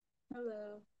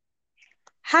Hello.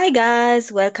 Hi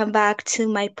guys, welcome back to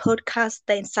my podcast,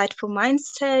 The Insightful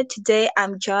Mindset. Today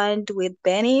I'm joined with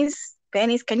BeezKneez.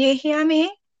 BeezKneez, can you hear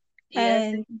me? Yes,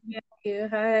 I And can hear you.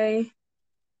 Hi.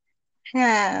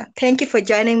 yeah, thank you for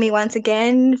joining me once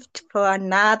again for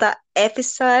another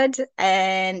episode.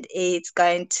 And it's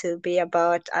going to be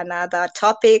about another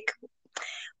topic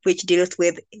which deals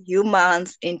with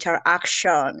humans'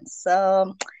 interaction.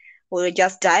 So we'll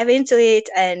just dive into it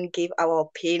and give our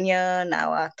opinion,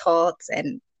 our thoughts,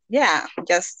 and yeah,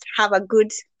 just have a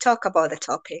good talk about the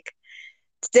topic.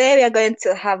 Today, we are going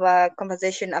to have a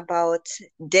conversation about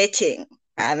dating.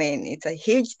 I mean, it's a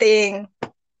huge thing,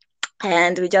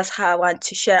 and we just want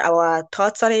to share our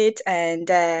thoughts on it. And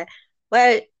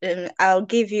I'll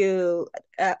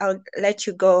let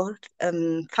you go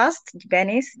first,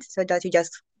 Benis, so that you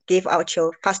just give out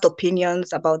your first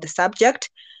opinions about the subject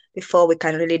before we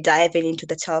can really dive into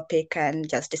the topic and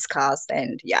just discuss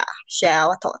and yeah, share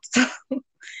our thoughts.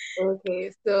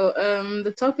 Okay, so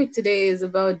the topic today is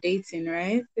about dating,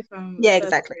 right? If Yeah,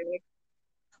 that's exactly. correct.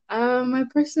 My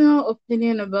personal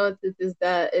opinion about it is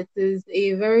that it is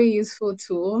a very useful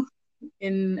tool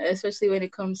in especially when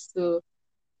it comes to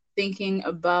thinking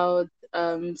about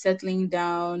settling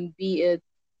down, be it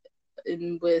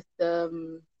with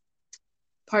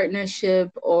partnership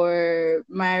or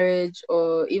marriage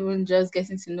or even just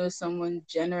getting to know someone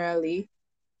generally.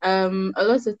 A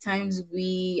lot of times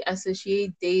we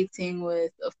associate dating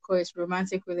with, of course,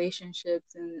 romantic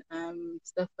relationships and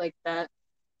stuff like that,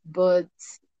 but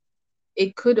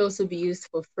it could also be used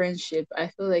for friendship. I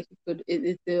feel like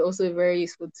it's also very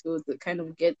useful to kind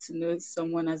of get to know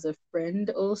someone as a friend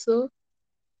also.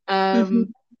 Hmm.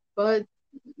 Um, but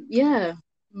yeah,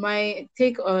 my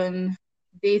take on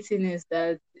dating is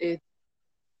that it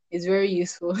is very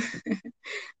useful,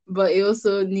 but it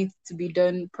also needs to be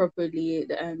done properly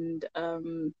and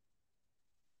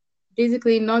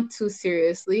basically not too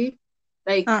seriously.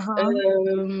 Like Uh-huh.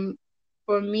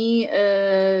 for me,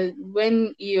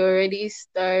 when you already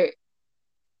start,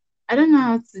 I don't know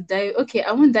how to dive. Okay,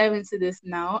 I won't dive into this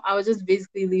now. I will just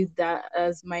basically leave that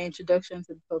as my introduction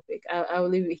to the topic. I will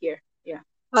leave it here. Yeah.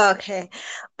 Okay,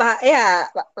 but yeah,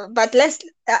 but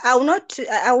I will not.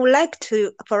 I would like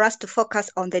to for us to focus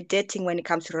on the dating when it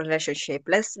comes to relationship.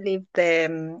 Let's leave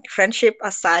the friendship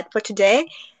aside for today.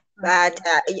 But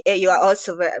Okay. you are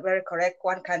also very correct.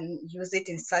 One can use it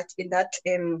in such in that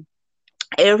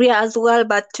area as well.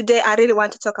 But today, I really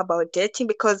want to talk about dating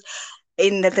because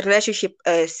in the relationship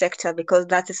sector, because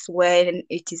that is when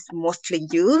it is mostly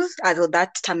used, although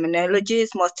that terminology is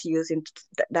mostly used in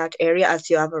that area, as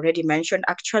you have already mentioned,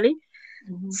 actually.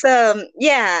 Mm-hmm. So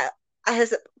yeah,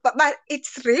 as but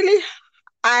it's really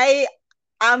I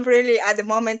am really at the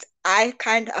moment I'm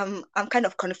kind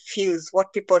of confused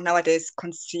what people nowadays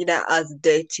consider as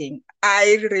dating.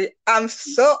 I'm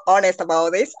so honest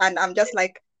about this, and I'm just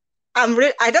like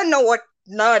I don't know what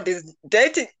nowadays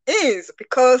dating is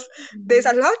because there's Mm-hmm.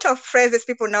 a lot of phrases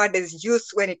people nowadays use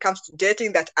when it comes to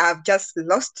dating that I've just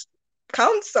lost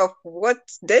counts of what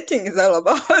dating is all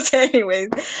about anyways,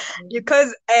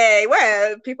 because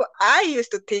well, people, I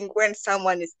used to think when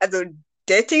someone is as a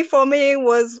dating for me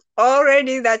was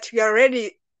already that we are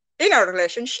already in a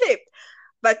relationship,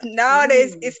 but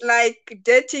nowadays Mm-hmm. it's like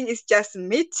dating is just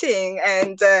meeting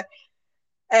and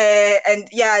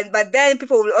yeah, but then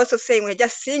people will also say we're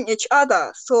just seeing each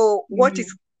other. So what is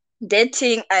Mm-hmm.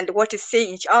 dating and what is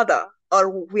seeing each other? Or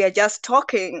we are just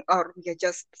talking, or we are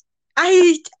just.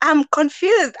 I am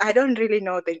confused. I don't really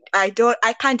know that.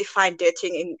 I can't define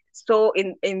dating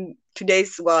in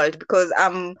today's world because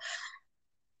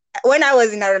when I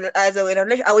was in a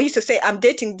relationship, I used to say I'm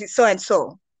dating so and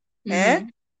so, eh? Mm-hmm.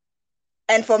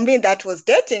 And for me that was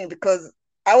dating because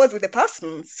I was with the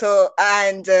person. So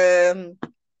and the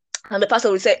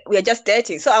person would say we are just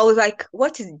dating. So I was like,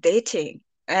 what is dating?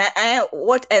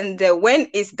 What and when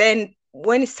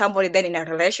is somebody then in a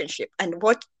relationship, and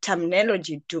what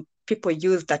terminology do people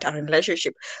use that are in a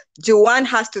relationship? Do one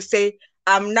has to say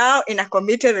I'm now in a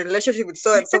committed relationship with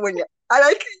so and so when you I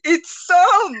like it's so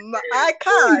I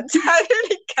can't I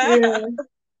really can't. Yeah.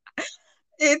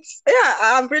 It's yeah,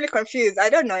 I'm really confused. I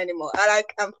don't know anymore.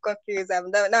 I'm confused.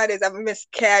 Nowadays I'm even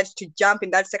scared to jump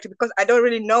in that sector because I don't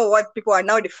really know what people are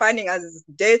now defining as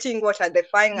dating, what are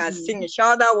defining as seeing Mm-hmm. each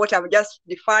other, what I'm just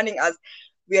defining as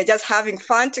we are just having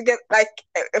fun together. Like,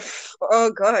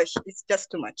 oh gosh, it's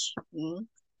just too much. Mm.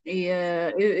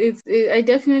 Yeah, I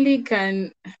definitely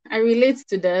can. I relate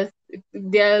to that.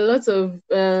 There are lots of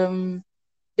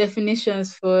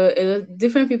definitions for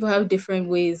different people have different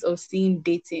ways of seeing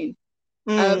dating.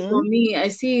 For Mm. me, I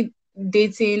see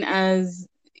dating as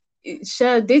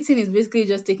sure, dating is basically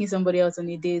just taking somebody out on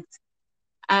a date.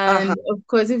 Uh-huh. And of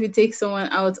course, if you take someone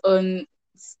out on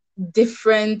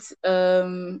different,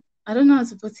 I don't know how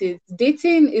to put it.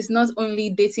 Dating is not only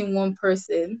dating one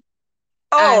person,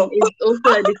 and Oh, it's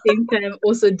also at the same time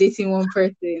also dating one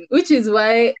person, which is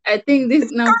why I think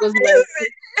this now goes back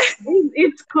to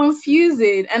it's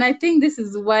confusing. And I think this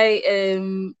is why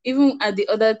even at the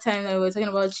other time that we were talking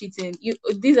about cheating, you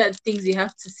these are things you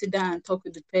have to sit down and talk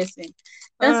with the person.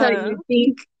 That's how uh, you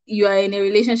think you are in a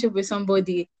relationship with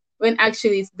somebody, when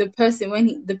actually it's the person.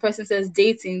 When the person says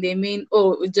dating, they mean,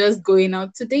 oh, just going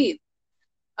out to date.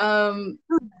 um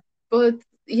but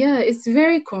yeah, it's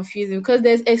very confusing because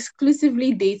there's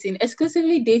exclusively dating.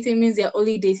 Exclusively dating means they're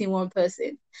only dating one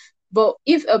person. But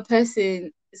if a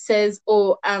person says,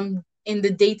 "Oh, I'm in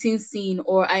the dating scene,"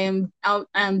 or "I am out,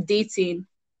 I'm dating,"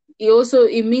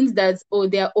 it means that, oh,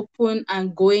 they're open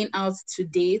and going out to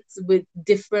date with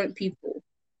different people,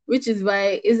 which is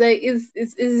why it's like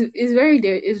it's very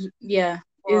there is yeah,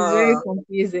 it's very uh,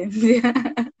 confusing. Yeah.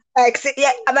 like,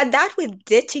 yeah, but that with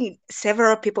dating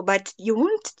several people, but you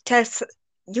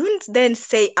wouldn't then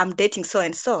say I'm dating so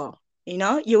and so.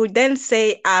 You would then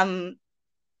say I'm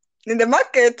in the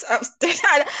market. I'm still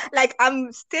like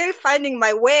I'm still finding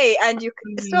my way, and so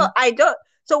Hmm. I don't.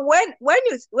 So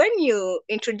when you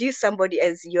introduce somebody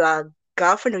as your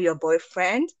girlfriend or your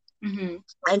boyfriend, Hmm.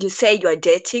 and you say you are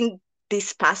dating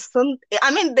this person,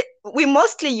 I mean, we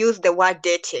mostly use the word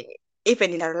dating.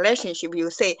 Even in a relationship, you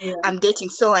say, Yeah. I'm dating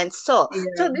so and so.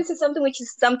 So Yeah. this is something which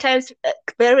is sometimes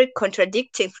very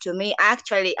contradicting to me.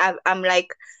 Actually, I'm like,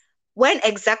 when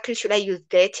exactly should I use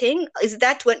dating? Is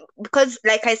that when, because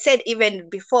like I said, even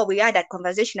before we had a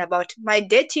conversation about my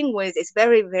dating ways is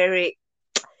very, very,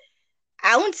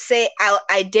 I won't say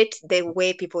I date the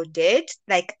way people date.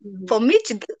 Like Hmm. for me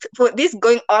for this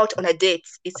going out on a date,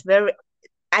 it's very,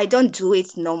 I don't do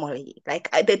it normally. Like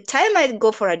the time I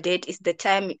go for a date is the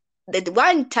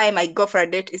one time I go for a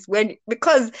date is when,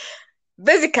 because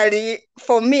basically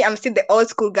for me, I'm still the old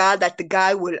school girl that the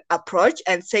guy will approach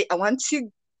and say, I want to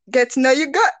get to know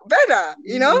you better.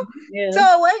 Hmm. Yeah.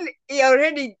 So when he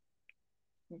already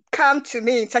come to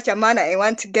me in such a manner and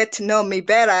want to get to know me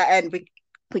better, and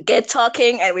we get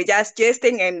talking and we just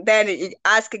jesting, and then you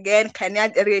ask again, can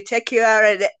I really take you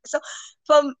out? So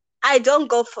from I don't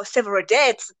go for several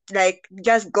dates, like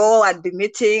just go and be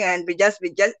meeting and we just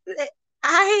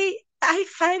I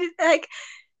find it like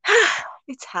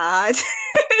it's hard.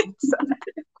 So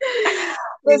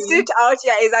the Yeah. sit out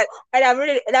here is like, and I'm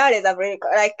really nowadays I'm really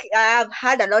like I've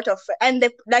had a lot of, and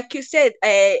like you said,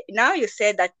 now you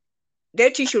said that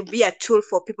dating should be a tool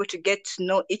for people to get to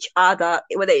know each other,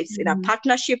 whether it's in a Hmm.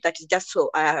 partnership that is just so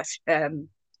a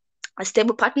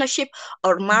stable partnership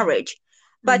or marriage.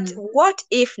 But Hmm. what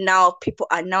if now people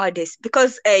are nowadays,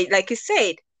 because like you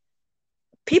said,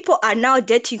 people are now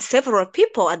dating several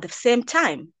people at the same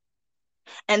time,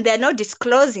 and they're not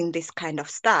disclosing this kind of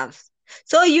stuff.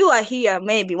 So you are here,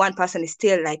 maybe one person is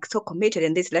still like so committed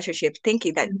in this relationship,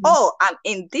 thinking that, Hmm. oh, I'm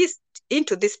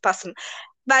into this person.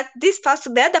 But this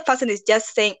person, the other person is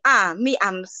just saying, me,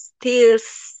 I'm still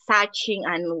searching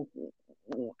and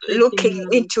looking Checking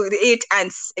out. into it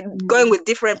and going Hmm. with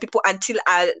different people until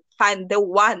I find the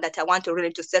one that I want to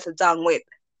really to settle down with,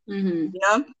 Hmm. you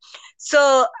know?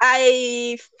 So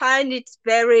I find it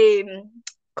very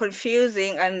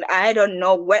confusing, and I don't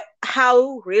know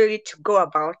how really to go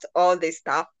about all this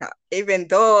stuff now, even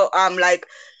though I'm like,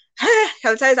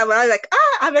 sometimes I'm like,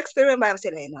 I'm experienced, but I'm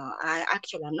saying, like, no,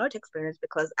 I'm not experienced,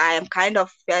 because I am kind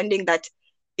of finding that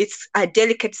it's a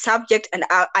delicate subject, and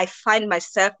I find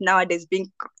myself nowadays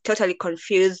being totally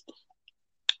confused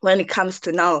when it comes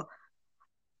to now,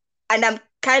 and I'm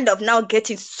kind of now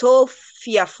getting so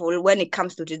fearful when it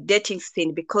comes to the dating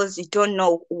scene, because you don't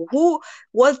know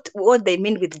what they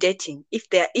mean with dating, if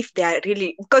they're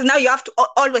really, because now you have to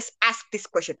always ask this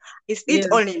question: is it Yeah.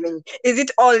 only me? Is it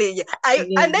only you?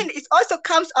 And Yeah. then it also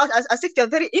comes out as if you're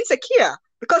very insecure,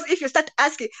 because if you start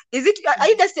asking, are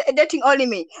you just dating only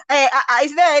me?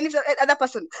 Is there any other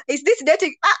person? Is this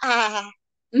dating?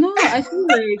 No, I feel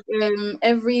like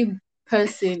every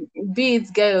person, be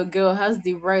it guy or girl, has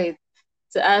the right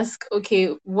to ask,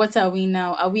 okay, what are we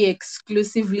now? Are we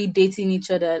exclusively dating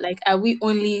each other? Like, are we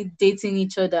only dating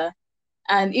each other?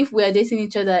 And if we are dating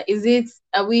each other,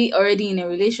 are we already in a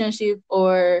relationship,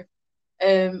 or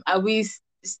are we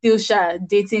still shy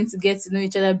dating to get to know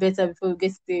each other better before we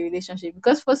get to the relationship?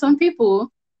 Because for some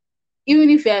people, even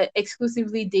if you're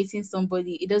exclusively dating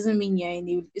somebody, it doesn't mean you're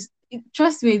in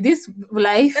trust me, this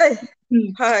life. Hey,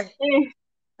 Hmm, hi.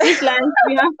 eh, It's like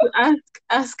we have to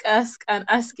ask, and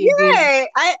ask again.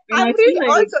 Yeah, And I'm I feel really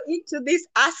like, also into this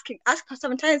asking. Ask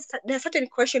sometimes there's certain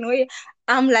question where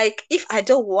I'm like, if I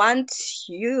don't want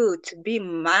you to be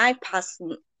my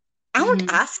person, I won't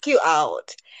mm-hmm, ask you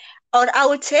out. Or I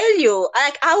will tell you,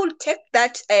 like I will take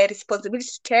that responsibility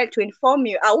to inform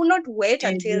you. I will not wait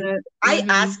until I mm-hmm,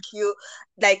 ask you,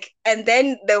 like, and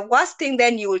then the worst thing,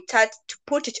 then you will start to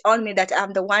put it on me that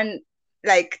I'm the one,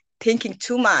 like, thinking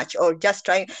too much or just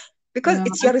trying, because no,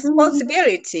 it's I your feel,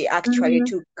 responsibility actually mhm.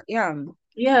 to, yeah.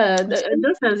 Yeah, You see?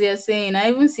 just as you're saying, I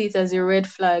even see it as a red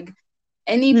flag.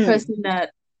 Any Hmm. person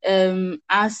that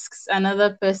asks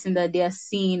another person that they are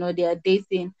seeing or they are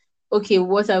dating, okay,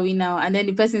 what are we now? And then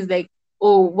the person is like,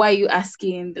 oh, why are you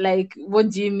asking? Like, what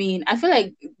do you mean? I feel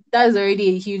like that's already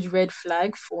a huge red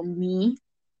flag for me.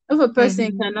 If a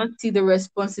person Hmm. cannot see the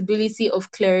responsibility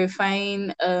of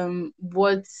clarifying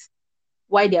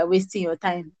why they are wasting your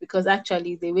time, because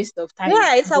actually it's a waste of time.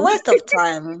 Yeah, it's a waste of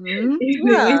time. It's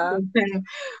a waste Yeah. of time.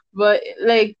 But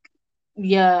like,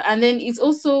 yeah, and then it's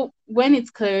also when it's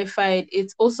clarified,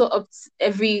 it's also up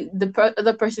to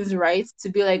other person's right to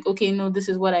be like, okay, no, this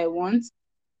is what I want,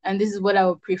 and this is what I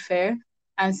would prefer.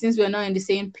 And since we're not on the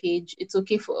same page, it's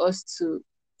okay for us to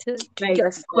To like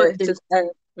just cut this.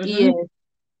 mhm. Yeah.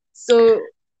 So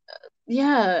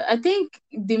yeah, I think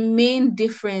the main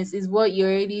difference is what you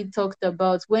already talked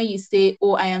about. When you say,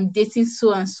 oh, I am dating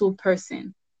so and so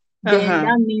person, then Uh-huh.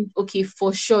 that means, okay,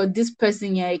 for sure, this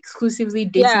person you're exclusively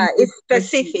Yeah, dating this it's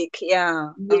person. specific.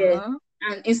 Yeah. Yes. Uh-huh.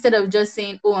 And instead of just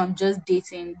saying, oh, I'm just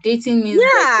dating, dating means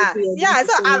like, okay, Yeah, you're going yeah. to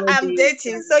So spend all I'm day.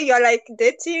 dating. So you're like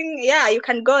dating. Yeah, you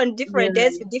can go on different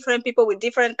dates Yeah. with different people with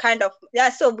different kind of, yeah.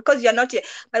 So because you're not,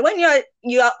 but when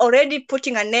you are already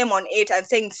putting a name on it and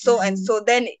saying so and Mm-hmm. so,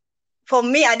 then for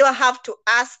me, I don't have to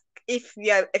ask if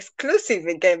we are exclusive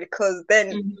again, because then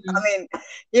I Mm-hmm. mean,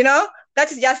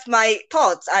 that is just my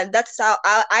thoughts, and that's how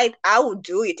I would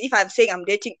do it. If I'm saying I'm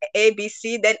dating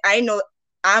ABC, then I know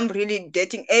I'm really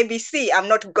dating ABC. I'm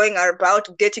not going about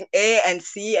dating A and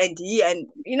C and D, and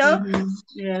Mm-hmm.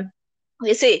 Yeah.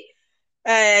 you see.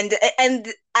 And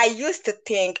I used to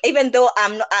think, even though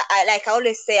I'm not, like I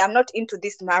always say, I'm not into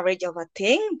this marriage of a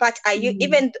thing, but Mm-hmm.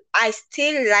 even I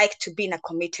still like to be in a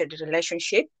committed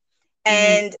relationship.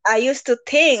 Mm-hmm. And I used to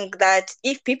think that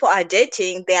if people are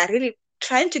dating, they are really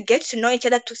trying to get to know each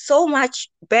other to so much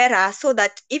better, so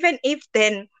that even if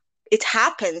then it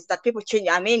happens that people change,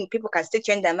 I mean, people can still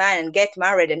change their mind and get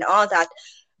married and all that.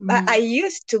 But I Mm-hmm.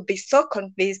 used to be so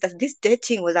convinced that this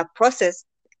dating was a process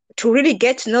to really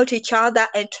get to know each other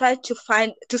and try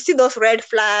to see those red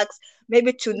flags.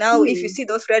 Maybe to now, if you Really? see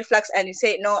those red flags and you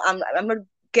say, no, I'm not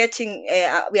getting,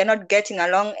 we are not getting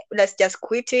along, let's just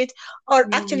quit it. Or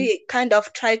Mm-hmm. actually kind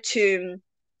of try to,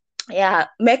 yeah,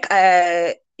 make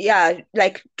yeah,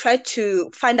 like try to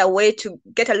find a way to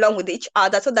get along with each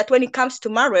other, so that when it comes to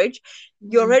marriage,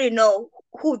 you Mm-hmm. already know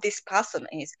who this person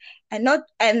is, and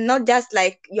not just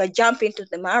like you're jumping into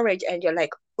the marriage and you're like,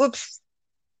 oops,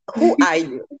 who are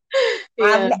you?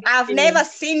 Yeah. I've Yeah. never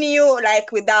seen you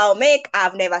like without make.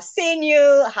 I've never seen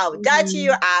you how dirty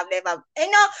you. Mm-hmm. I've never,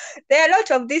 there are a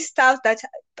lot of this stuff that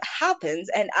happens,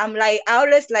 and I'm like, I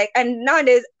always like, and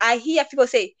nowadays I hear people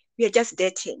say we are just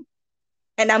dating,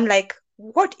 and I'm like,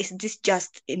 what is this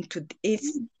just into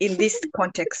is in this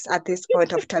context at this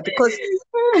point of time? Because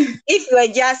if you are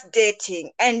just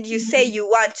dating and you say Mm-hmm. you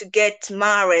want to get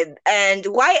married, and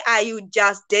why are you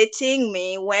just dating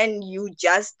me when you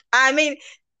just, I mean,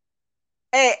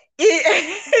 you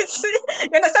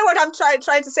understand what I'm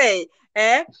trying to say?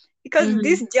 Because Mm-hmm.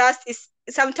 this just is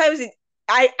sometimes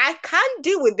I can't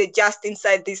deal with the just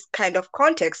inside this kind of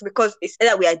context, because it's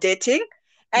either we are dating,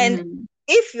 and Mm-hmm.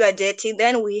 if you are dating,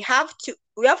 then we have to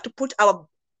put our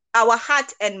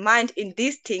heart and mind in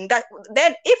this thing, that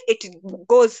then if it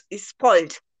goes is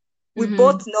spoiled, we Mm-hmm.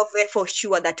 both know very for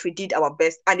sure that we did our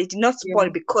best, and it did not Yeah. spoil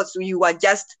because we were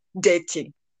just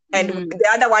dating. And Mm-hmm. the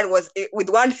other one was with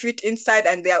 1 foot inside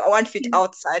and the other 1 foot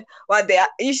outside. Well, they are,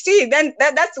 you see, then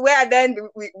that's where then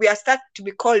we are start to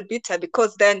be called bitter,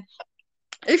 because then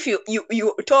if you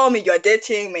told me you're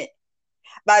dating me,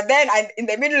 but then in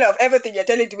the middle of everything you're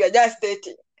telling me we're just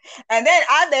dating, and then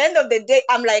at the end of the day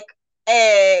I'm like,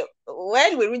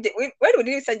 when we did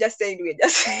just saying we're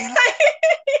just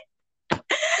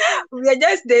we are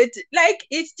just dating. Like,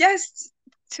 it's just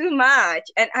too much,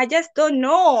 and I just don't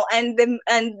know. And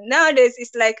nowadays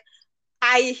it's like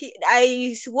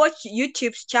I watch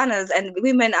YouTube channels, and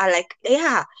women are like,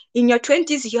 yeah, in your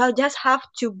 20s you just have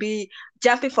to be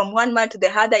jumping from one man to the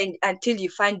other until you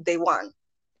find the one,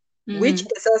 which Mm-hmm.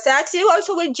 the society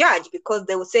also will judge, because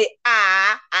they will say,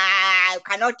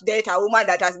 cannot date a woman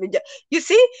that has been, you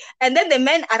see, and then the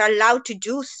men are allowed to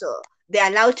do so. They're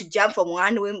allowed to jump from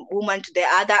one woman to the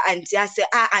other and just say,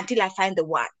 until I find the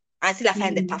one, until I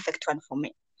find the Mm. perfect one for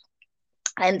me.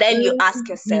 And then you ask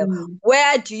yourself, Mm.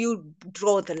 where do you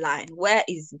draw the line? Where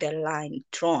is the line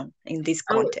drawn in this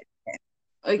Oh, context?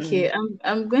 okay. Mm.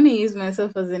 I'm gonna use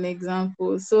myself as an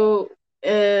example. So,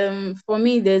 for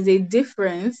me, there's a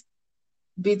difference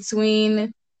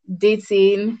between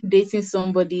dating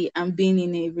somebody and being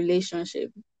in a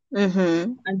relationship.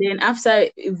 Mm-hmm. And then after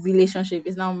a relationship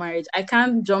is now marriage. I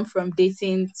can't jump from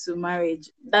dating to marriage.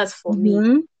 That's for me.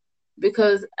 Mm-hmm.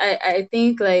 Because I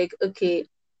think like, okay,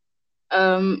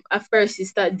 at first you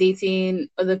start dating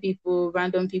other people,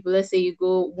 random people. Let's say you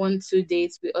go 1, 2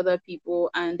 dates with other people,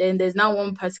 and then there's now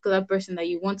one particular person that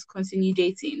you want to continue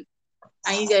dating,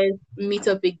 and you guys meet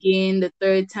up again the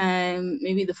third time,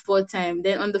 maybe the fourth time.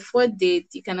 Then on the fourth date,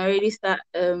 you can already start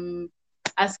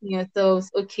asking yourselves,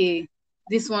 okay,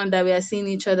 this one that we are seeing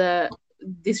each other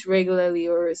this regularly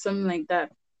or something like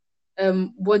that.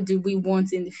 What do we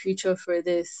want in the future for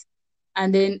this?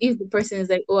 And then if the person is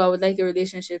like, oh, I would like a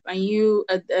relationship, and you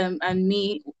and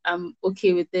me, I'm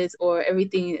okay with this, or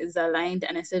everything is aligned,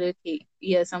 and I said, okay,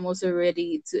 yes, I'm also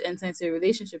ready to enter into a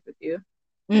relationship with you.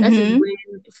 That is Mm-hmm.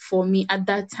 when, for me, at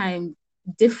that time,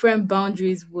 different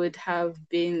boundaries would have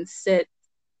been set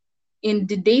in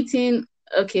the dating.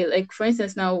 Okay, like for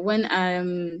instance, now when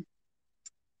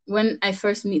I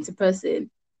first meet a person,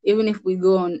 even if we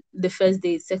go on the first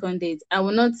date, second date, I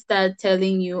will not start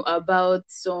telling you about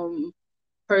some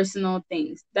personal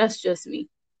things. That's just me.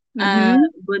 Uh,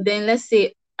 Mm-hmm. but then let's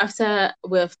say after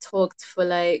we have talked for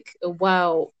like a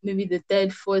while, maybe the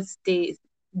third, fourth date,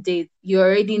 you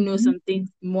already know Mm-hmm. some things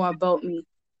more about me.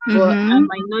 But I Mm-hmm.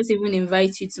 might not even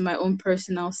invite you to my own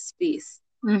personal space.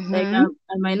 Like Mm-hmm.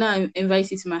 I might not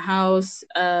invite you to my house.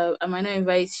 I might not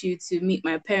invite you to meet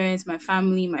my parents, my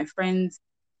family, my friends.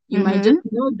 You might just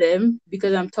Mm-hmm. know them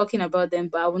because I'm talking about them,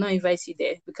 but I will not invite you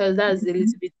there because that's a little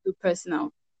bit too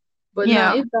personal. But now,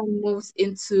 Yeah. if that moves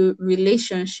into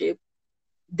relationship,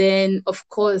 then of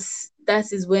course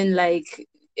that is when like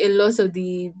a lot of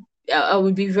the I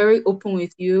would be very open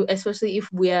with you, especially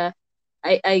if we are.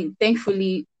 I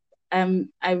thankfully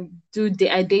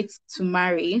I date to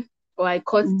marry or I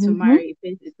cut to Mm-hmm. marry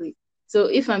basically. So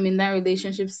if I'm in that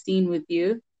relationship scene with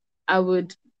you, I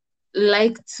would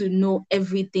like to know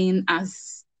everything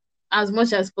as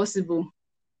much as possible.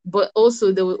 But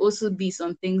also there will also be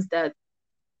some things that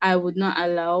I would not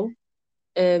allow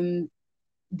um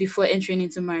before entering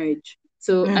into marriage.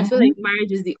 So I feel Mm-hmm. like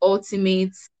marriage is the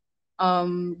ultimate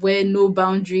where no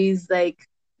boundaries, like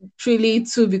truly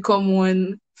two become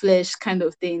one flesh kind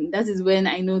of thing. That is when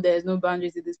I know there's no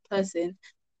boundaries with this person.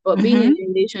 But being in Mm-hmm. a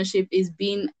relationship is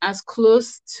being as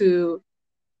close to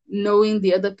knowing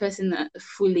the other person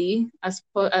fully as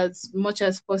much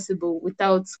as possible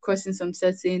without crossing some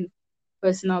certain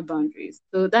personal boundaries.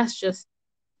 So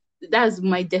that's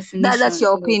my That's definition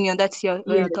your of, opinion. That's your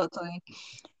yes, thoughts on it.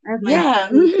 that's my Yeah.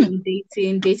 definition Mm-hmm. of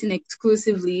dating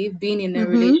exclusively, being in a Mm-hmm.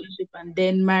 relationship and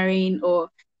then marrying or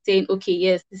saying, okay,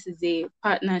 yes, this is a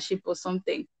partnership or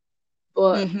something.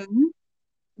 But Mm-hmm.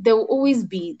 there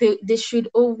should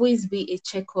always be a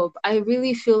checkup. I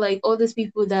really feel like all these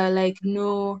people that are like,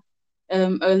 no, a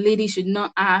lady should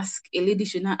not ask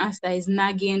that is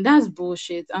nagging. That's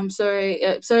bullshit. I'm sorry.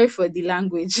 Sorry for the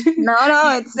language. No,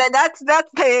 no, it's that's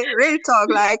a real talk.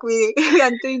 Like we we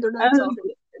are doing the real I'm talk.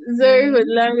 sorry for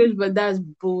the Mm-hmm. language, but that's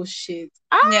bullshit.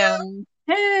 Yeah.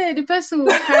 Hey, the person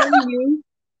will carry you.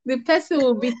 The person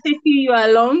will be taking you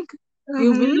along.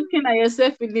 You'll be Mm-hmm. looking at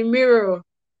yourself in the mirror.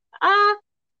 Ah,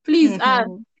 please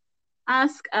Mm-hmm.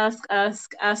 ask,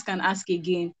 and ask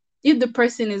again. If the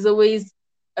person is always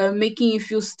making you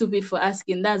feel stupid for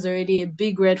asking, that's already a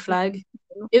big red flag.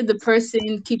 If the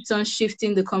person keeps on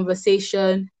shifting the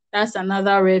conversation, that's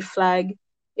another red flag.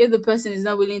 If the person is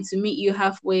not willing to meet you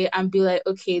halfway and be like,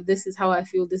 okay, this is how I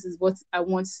feel, this is what I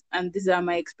want, and these are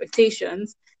my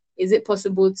expectations. Is it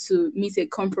possible to meet a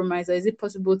compromise, or is it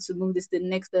possible to move this to the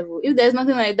next level? If there's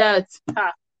nothing like that,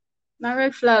 now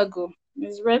red flag. Oh,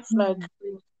 it's red flag.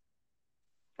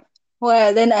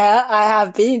 Well, then I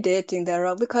have been dating the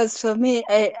wrong because for me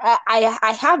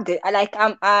I have the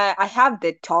I have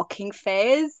the talking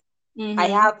phase. I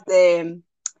Mm-hmm. have the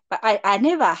but I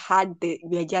never had the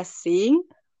we're just seeing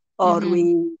or Mm-hmm.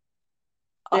 we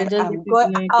They're or just I'm getting going to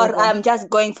know each or other. I'm just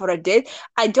going for a date.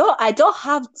 I don't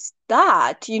have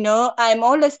that, I'm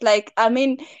always like, I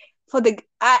mean, for the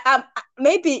I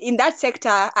maybe in that sector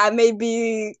I may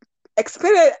be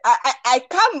experience I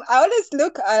come I always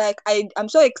look like I'm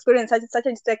so experienced such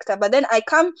a sector, but then I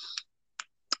come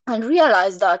and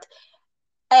realize that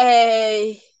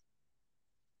I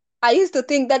I used to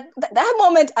think that that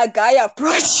moment a guy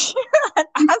approached you and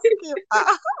ask you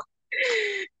out,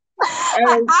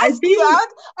 I ask you think out,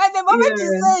 and the moment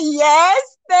you yeah, say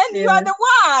yes, then you are yeah, the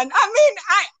one. I mean,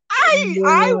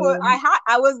 yeah,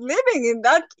 I was living in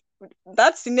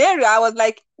that scenario. I was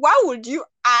like, why would you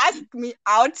ask me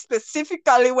out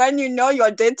specifically when you know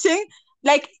you're dating?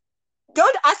 Like,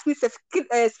 don't ask me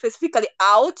specifically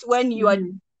out when you are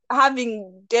mm-hmm,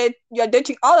 you're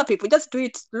dating other people. Just do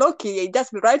it low key.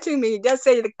 Just be writing me. Just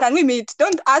say, can we meet?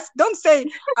 Don't say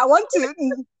I want to.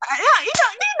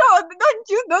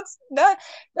 Yeah,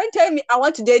 don't tell me I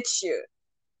want to date you.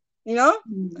 You know,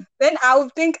 mm-hmm, then I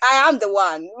would think I am the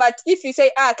one. But if you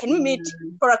say, can we meet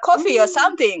yeah, for a coffee or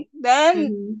something,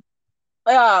 then mm-hmm,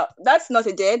 yeah, that's not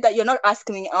a date. That you're not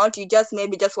asking me out. You just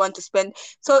maybe just want to spend.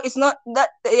 So it's not that.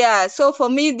 Yeah. So for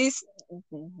me, this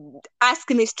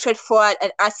asking me straightforward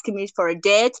and asking me for a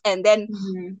date, and then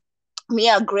mm-hmm, me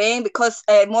agreeing, because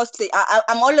mostly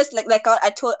I'm always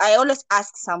I always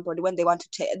ask somebody when they want to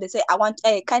take. They say, I want.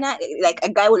 Hey, can I, like, a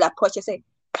guy will approach and say,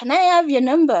 can I have your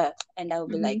number? And I will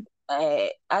be like, mm-hmm,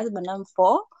 ask my number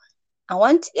for.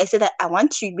 I say that I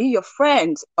want to be your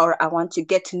friend, or I want to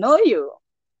get to know you.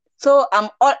 So I'm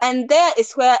all, and there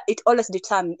is where it always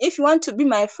determines. If you want to be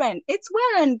my friend, it's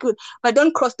well and good, but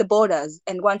don't cross the borders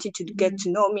and want you to get mm-hmm,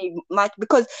 to know me much,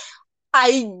 because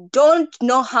I don't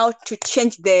know how to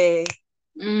change the,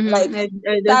 like, mm-hmm.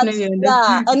 I that's, definitely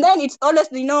yeah. understand. And then it's always,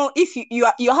 if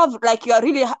you have, like, you are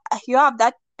really, you have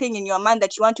that thing in your mind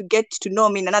that you want to get to know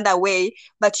me in another way,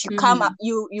 but you come up, Mm-hmm,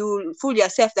 you fool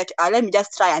yourself that, let me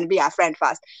just try and be a friend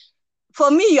first. For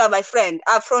me, you are my friend.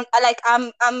 I'm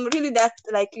really that,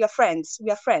 like, your friends. We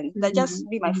are friends. That mm-hmm, just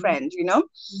be my mm-hmm, friend, you know.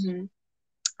 mm-hmm,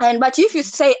 And but if you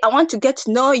say I want to get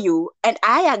to know you, and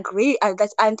I agree, and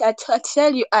I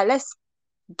tell you, let's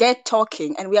get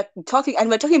talking, and we're talking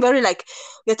very, like,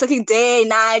 we're talking day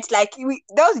night, like,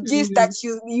 those gist that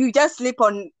mm-hmm. you just sleep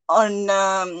on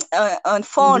On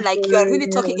phone, the like, you're really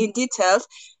talking phone, in details.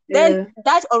 Then yeah,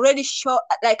 that already show,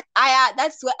 like,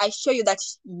 that's where I show you that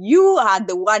you are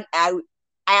the one. I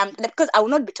am, because I will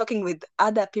not be talking with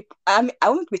other people. I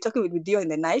won't be talking with you in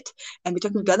the night and be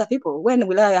talking to yeah. other people. When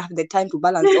will I have the time to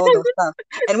balance all those stuff?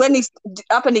 And when it's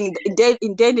happening in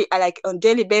daily, like, on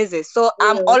daily basis, so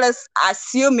I'm Yeah. always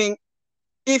assuming,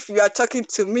 if you are talking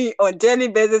to me on daily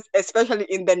basis, especially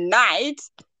in the night,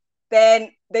 then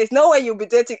there's no way you'll be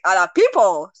dating other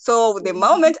people. So the Mhm.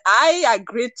 moment I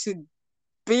agree to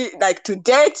be, like, to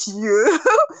date you,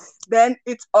 then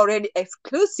it's already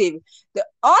exclusive. The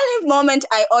only moment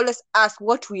I always ask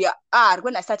what we are,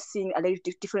 when I start seeing a little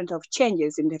different of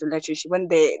changes in the relationship, when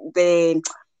the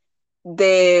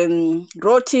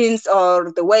routines,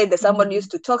 or the way that somebody Mhm.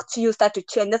 used to talk to you start to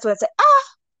change. That's when I say,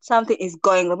 something is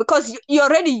going wrong, because you're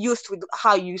already used with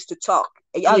how you used to talk,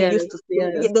 how you used to, Yes,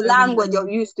 yes. the language you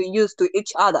used to use to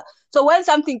each other. So when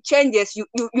something changes, you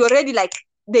already, like,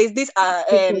 there's this Pick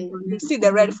up on you it. see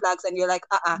the red Mhm. flags, and you're like,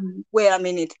 Mhm. wait a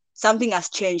minute, something has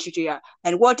changed here,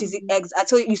 and what is it Mhm.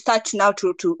 so you start now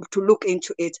to look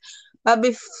into it. But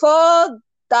before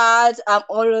that, I'm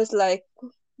always like,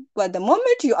 but the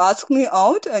moment you ask me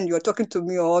out and you're talking to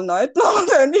me all night long,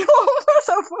 then you're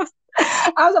supposed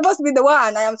I'm supposed to be the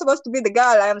one. I am supposed to be the girl.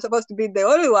 I am supposed to be the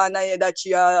only one that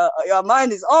your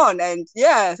mind is on. And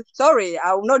yeah, sorry,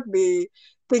 I will not be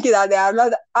thinking that there are a lot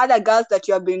of other girls that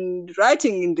you have been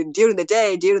writing during the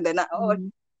day, during the night. Oh,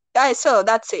 Mhm. yeah, so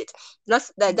that's it.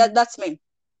 Mhm. That's me.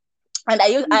 And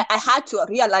I had to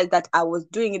realize that I was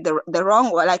doing it the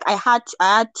wrong way. Like, I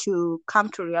had to come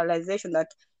to realization that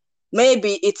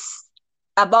maybe it's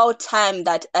about time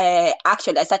that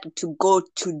actually I started to go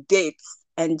to dates,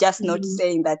 and just not Mhm.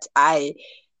 saying that I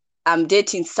am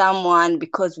dating someone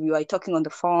because we were talking on the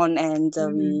phone, and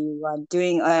Mhm. we were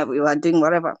doing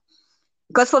whatever.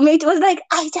 Because for me it was like,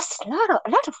 I just a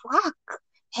lot of work,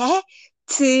 eh?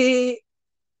 To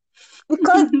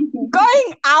Because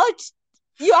going out,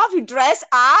 you have to dress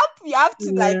up, you have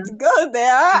to, like, Yeah. to go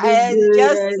there Look and good.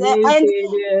 just I did and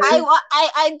it. Yeah.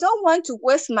 I don't want to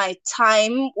waste my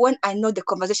time when I know the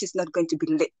conversation is not going to be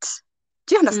lit.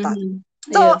 Do you understand? Mhm.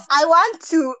 So Yes. I want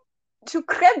to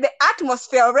create the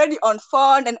atmosphere already on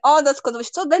phone and all those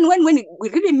conversations. So then when we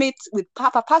really meet with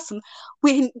Papa person,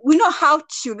 we know how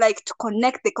to, like, to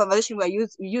connect the conversation we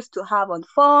used to have on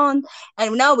phone.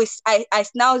 And now I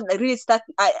now really start,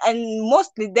 and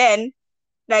mostly then,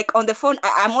 like, on the phone,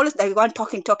 I'm always like one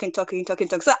talking.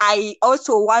 So I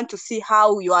also want to see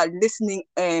how you are listening,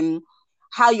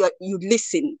 how you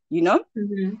listen,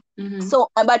 Mhm. Mhm. so,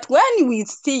 but when we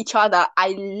see each other, I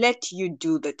let you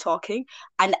do the talking,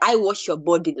 and I watch your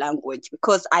body language,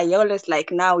 because I always,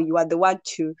 like, now you are the one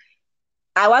to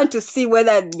I want to see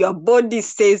whether your body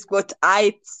says what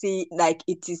I see, like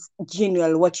it is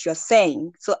genuine what you're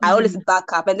saying. So I always Mm-hmm.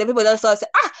 back up, and then people also say,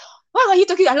 "Ah, why are you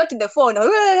talking a lot in the phone?"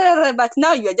 But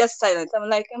now you're just silent. I'm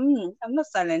like, I'm not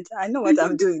silent. I know what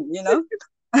I'm doing.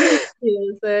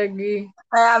 Yes, I agree.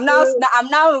 I'm now So, I'm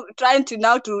now trying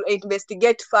to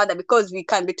investigate further because we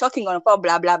can be talking on phone,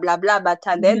 blah blah blah blah. But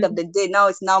at the end of mm-hmm. the day, now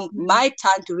it's now Mm-hmm. my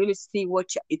turn to really see what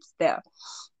it's there.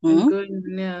 And Mhm. going,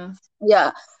 yeah.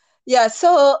 Yeah, yeah.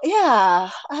 So yeah,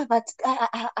 but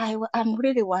I'm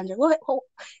really wondering what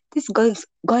this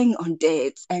going on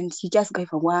dates, and you just go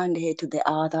from one day to the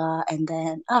other, and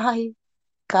then I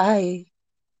guy.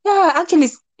 Yeah, actually,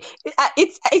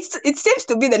 it seems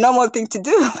to be the normal thing to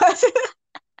do.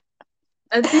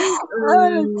 I think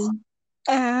But,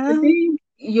 I uh, think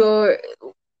your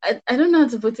I don't know how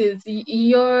to put it.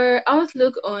 Your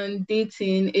outlook on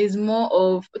dating is more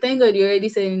of, thank God you already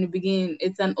said in the beginning,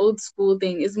 it's an old school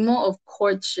thing. It's more of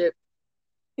courtship.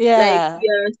 Like yeah.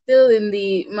 you're still in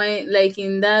the mind, like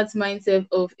in that mindset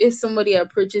of, if somebody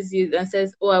approaches you and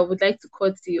says, "Oh, I would like to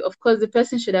court you," of course the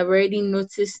person should have already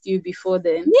noticed you before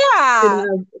then, should Yeah,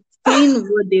 have seen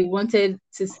what they wanted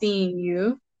to see in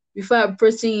you before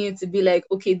approaching you to be like,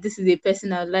 "Okay, this is a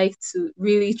person I'd like to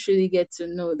really truly get to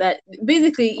know." That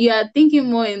basically you are thinking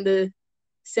more in the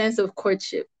sense of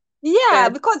courtship. yeah,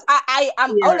 That because I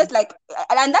am yeah. always like,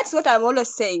 and that's what I'm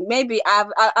always saying. Maybe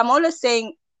I'm always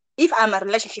saying, if I'm a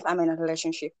relationship, I'm in a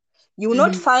relationship. You will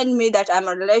not Mm-hmm. find me that I'm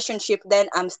a relationship, then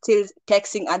I'm still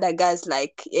texting other guys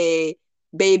like a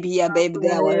baby here, baby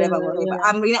there, whatever, Whatever, whatever.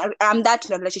 yeah. I'm that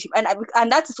in a relationship,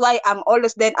 and that is why I'm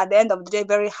always then at the end of the day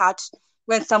very hurt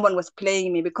when someone was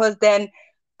playing me, because then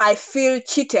I feel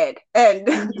cheated, and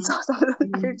Mm-hmm.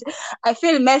 Mm-hmm. I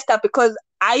feel messed up because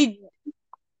I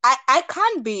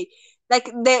can't be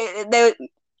like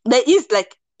there is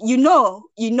like, you know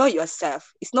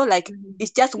yourself. It's not like Mm-hmm.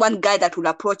 it's just one guy that will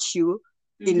approach you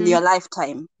in Mm-hmm. your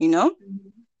lifetime. Mm-hmm.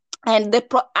 And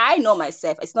I know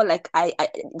myself. It's not like I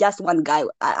just one guy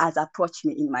has approached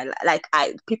me in my life. Like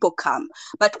I people come,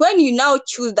 but when you now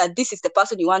choose that this is the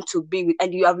person you want to be with,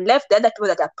 and you have left the other people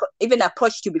that even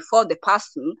approached you before the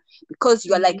person, because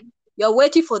you are like, Mm-hmm. you're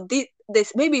waiting for this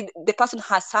maybe the person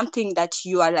has something that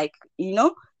you are like, you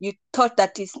thought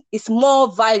that is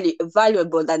more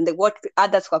valuable than the what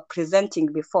others were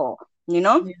presenting before,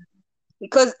 Yeah.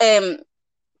 because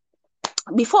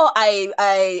before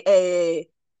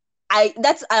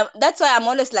that's why I'm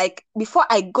always like, before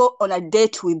I go on a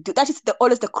date with you, that is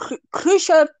always the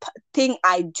crucial thing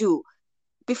I do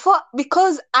before,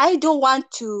 because I don't want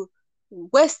to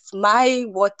waste my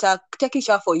water taking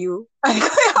shower for you and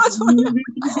going out for you.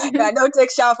 I don't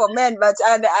take shower for men, but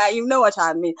you know what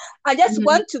I mean. I just Mhm,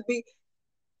 want to be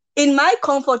in my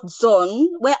comfort zone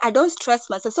where I don't stress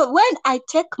myself. So when I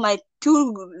take my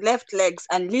two left legs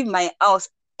and leave my house,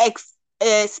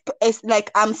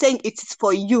 like I'm saying, it is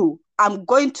for you. I'm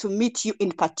going to meet you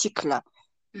in particular.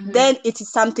 mhm, Then it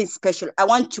is something special. I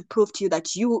want to prove to you that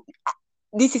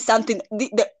this is something,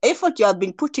 the effort you have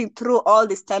been putting through all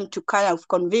this time to kind of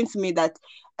convince me that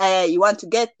you want to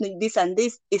get this and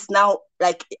this is now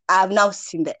like, I've now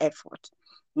seen the effort.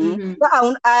 mhm,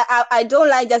 So I don't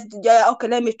like just, yeah, okay,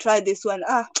 let me try this one.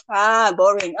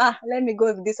 Boring. Let me go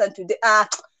with this one today.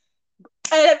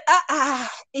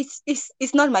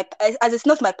 It's not my, as it's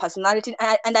not my personality,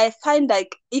 and I find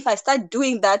like if I start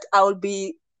doing that, I will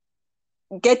be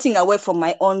getting away from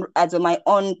my own, as my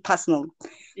own personal.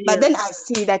 But yeah. then I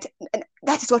see that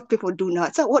that is what people do now.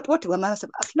 So what am I?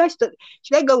 Should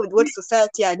I go with what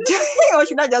society are doing, or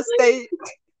should I just stay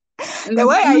the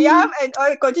way I am Mhm, and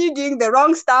or continue doing the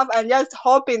wrong stuff and just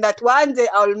hoping that one day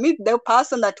I'll meet the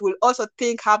person that will also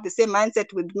have the same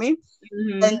mindset with me,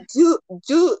 and mhm,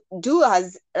 do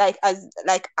as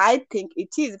I think it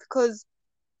is, because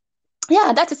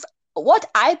yeah, that is what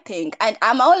I think. And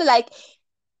I'm all like,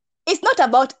 it's not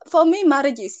about, for me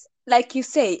marriage is like you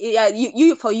say, yeah,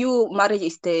 you for you marriage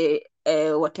is the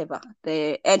whatever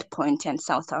the end point and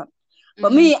so on. For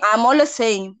mhm, me, I'm always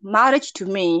saying marriage to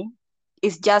me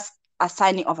is just a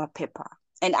signing of a paper,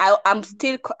 and I'm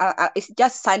still it's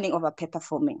just signing of a paper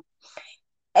for me.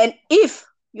 And if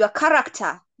your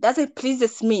character doesn't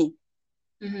pleases me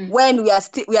mhm, when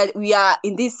we are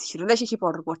in this relationship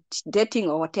or what, dating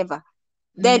or whatever,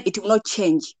 then mhm. it will not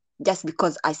change just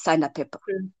because I signed a paper.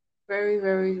 True. Very,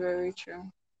 very, very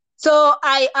true. So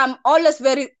I am always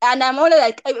and I'm always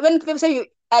like, when people say,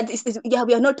 yeah,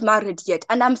 we are not married yet.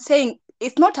 And I'm saying,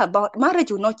 it's not about,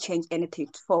 marriage will not change anything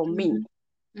for me. Mhm,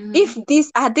 Mhm. If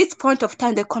this at this point of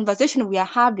time the conversation we are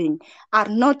having are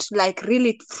not like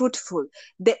really fruitful,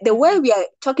 the way Mhm. we are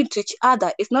talking to each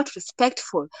other is not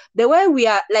respectful, the way we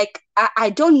are like I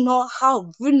don't know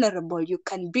how vulnerable you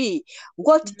can be,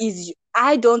 what Mhm. is,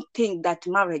 I don't think that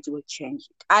marriage will change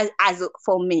it as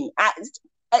for me.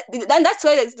 Then that's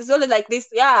why it's only like this.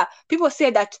 Yeah, people say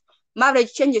that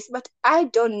marriage changes, but I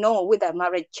don't know whether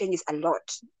marriage changes a lot.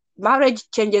 Marriage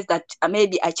changes that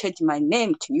maybe I change my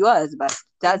name to yours, but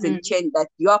doesn't Mhm. change that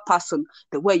your person,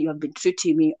 the way you have been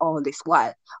treating me all this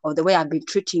while, or the way I've been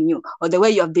treating you, or the way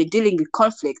you have been dealing with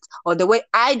conflict, or the way,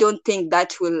 I don't think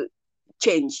that will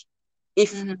change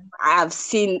if Mhm. I've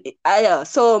seen it.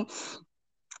 So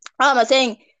I'm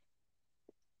saying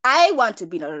I want to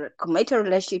be in a committed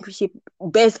relationship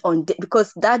based on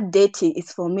because that dating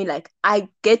is for me like I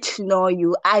get to know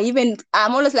you.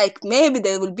 I'm always like maybe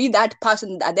there will be that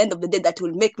person at the end of the day that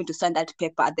will make me to sign that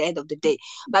paper at the end of the day.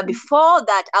 But before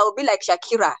that, I will be like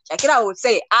Shakira. Shakira would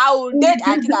say, "I will date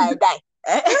until I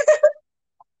die."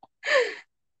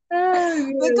 Oh,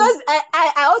 yes. Because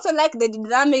I also like the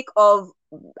dynamic of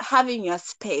having your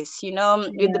space.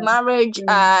 With the Yeah. marriage,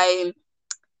 Mm.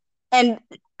 and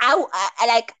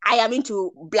I am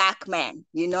into black men,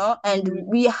 and Mhm.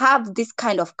 we have this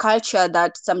kind of culture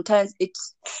that sometimes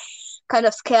it's kind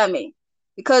of scare me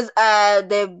because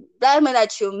the black men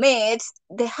that you meet,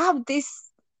 they have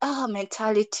this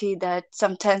mentality that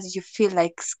sometimes you feel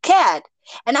like scared.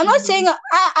 And I'm not saying Mhm.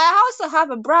 I also have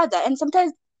a brother, and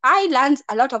sometimes I learned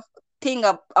a lot of thing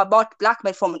about black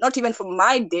men from not even from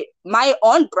my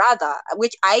own brother,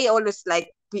 which I always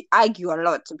like we argue a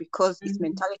lot because his Mhm.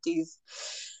 mentality is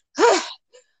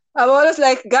I'm always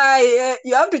like, guy,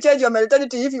 you have to change your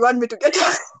mentality if you want me to get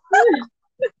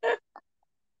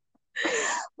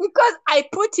because I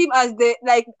put him as the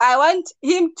like I want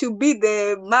him to be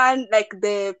the man, like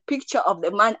the picture of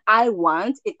the man I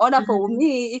want. In order for Mhm.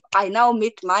 me, if I now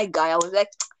meet my guy, I was like,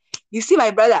 you see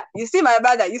my brother, you see my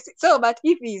brother, you see. So, but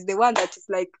if he's the one that is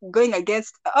like going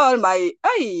against all my,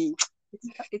 hey,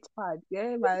 it's hard.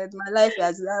 Yeah, my life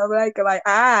is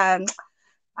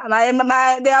I'm like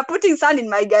my they are putting sand in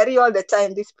my gari all the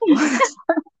time. These people.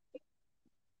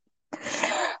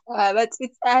 But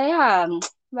it's I am,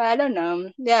 but I don't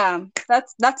know. Yeah,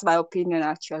 that's my opinion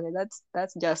actually.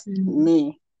 That's just Mhm.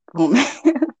 me.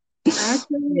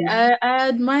 Actually, I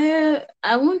admire.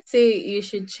 I won't say you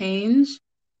should change.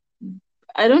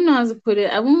 I don't know how to put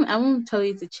it. I won't tell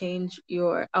you to change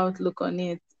your outlook on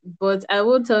it, but I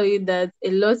will tell you that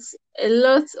a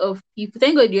lot of people.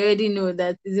 Thank God you already know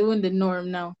that is even the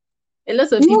norm now. A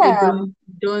lot of people Yeah.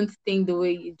 don't think the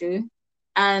way you do,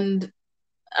 and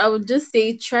I would just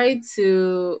say try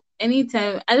to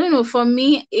anytime. I don't know. For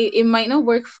me, it might not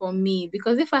work for me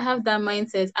because if I have that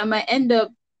mindset, I might end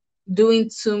up doing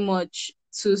too much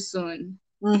too soon,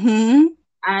 Mm-hmm.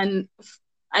 and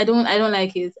I don't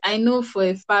like it. I know for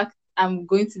a fact I'm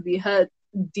going to be hurt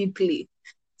deeply.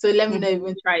 So let me not Mm-hmm.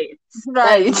 even try it.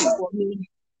 That is Right. not for me.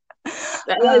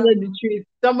 That is not Um, the truth.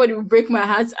 Somebody will break my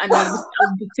heart and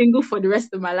I'll be single for the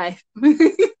rest of my life. Let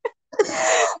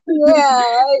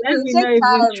yeah, it me not takes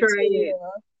even time try it.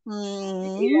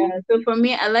 Mm-hmm. Yeah. So for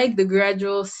me, I like the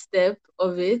gradual step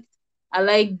of it. I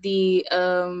like the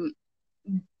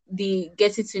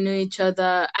getting to know each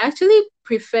other. I actually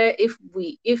prefer if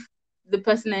the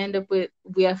person I end up with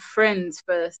we are friends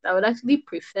first. I would actually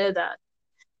prefer that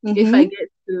if I Mm-hmm. get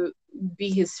to be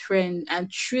his friend and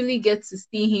truly get to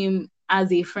see him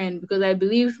as a friend because I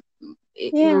believe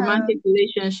Yeah. romantic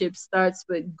relationship starts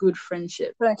with good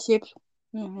friendship. Friendship.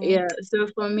 Mm-hmm. Yeah, so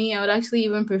for me, I would actually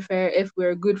even prefer if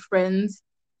we're good friends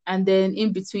and then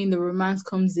in between the romance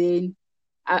comes in.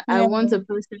 I Yeah. want a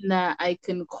person that I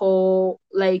can call,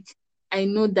 like, I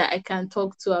know that I can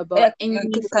talk to about Yeah,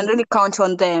 you can anything. really count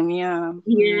on them. Yeah.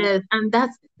 Mm. Yes, and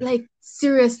that's like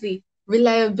seriously,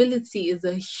 reliability is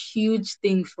a huge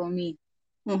thing for me.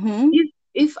 Mm-hmm.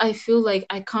 If I feel like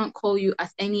I can't call you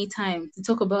at any time to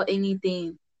talk about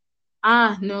anything,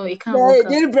 no, it can't The work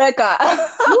out. deal breaker.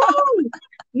 No,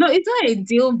 no, it's not a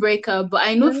deal breaker, but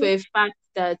I know for a fact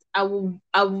that I will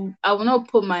not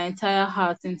put my entire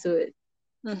heart into it.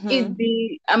 Mm-hmm.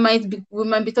 We might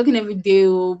be talking every day,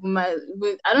 or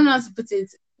I don't know how to put it.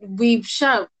 We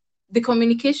sharp the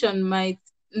communication might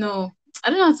no, I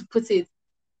don't know how to put it.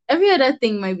 Every other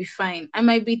thing might be fine. I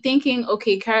might be thinking,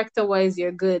 okay, character wise,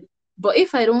 you're good. But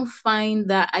if I don't find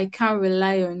that I can't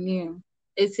rely on you,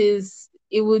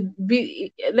 it would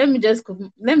be let me just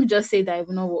say that it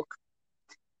will not work.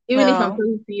 Even if I'm Yeah.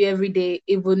 talking to you every day,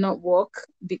 it would not work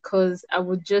because I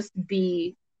would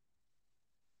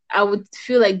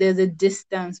feel like there's a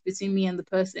distance between me and the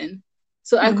person.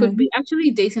 So I could Mm-hmm. be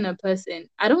actually dating a person.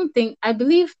 I don't think I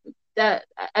believe that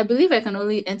I believe I can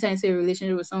only enter into a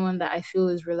relationship with someone that I feel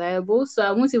is reliable. So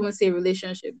I won't even say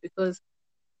relationship because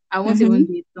I won't even Mm-hmm.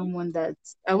 date someone that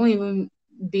I won't even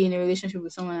be in a relationship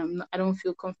with someone I don't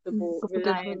feel comfortable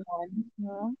relying Comfortable. on.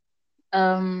 Yeah.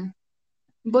 Um,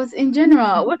 but in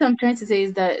general, what I'm trying to say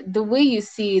is that the way you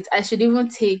see it, I should even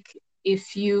take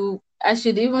lessons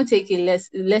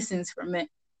from it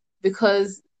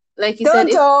because, like you said, Don't,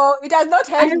 if it has not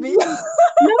I helped me.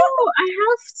 no, I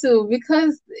have to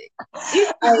because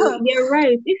you're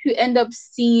right. If you end up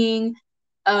seeing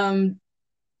um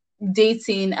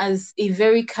dating as a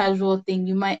very casual thing,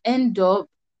 you might end up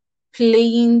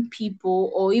playing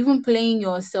people or even playing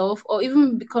yourself or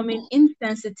even becoming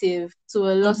insensitive to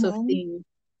a lot of Mm-hmm. things.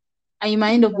 And you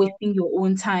might end up wasting your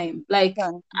own time. Like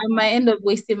Yeah. I might end up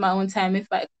wasting my own time if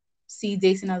I see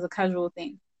dating as a casual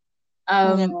thing.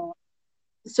 Um, Yeah.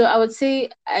 so I would say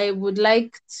I would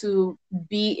like to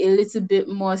be a little bit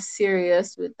more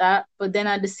serious with that. But then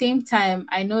at the same time,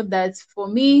 I know that for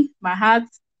me, my heart,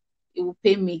 it will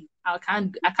pay me. I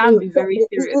can't be very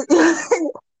serious with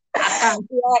it. I can't.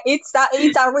 Yeah, it's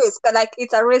a risk. Like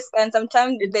it's a risk, and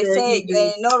sometimes It's they a say huge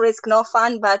risk. no risk, no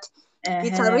fun. But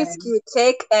it's a risk Uh-huh. you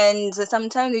take, and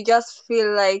sometimes you just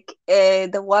feel like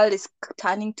the world is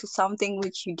turning to something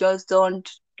which you just don't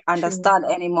True. understand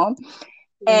anymore.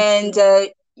 True, And true.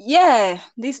 yeah,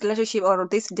 this relationship or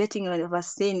this dating that I've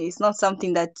seen is not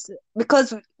something that,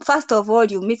 because first of all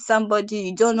you meet somebody,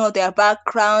 you don't know their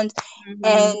background, Mm-hmm.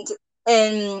 and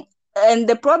and and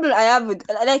the problem I have with,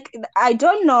 like, I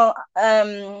don't know,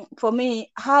 for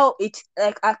me how it,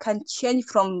 like, I can change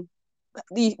from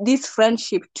this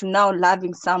friendship to now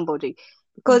loving somebody,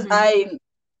 because Mm-hmm.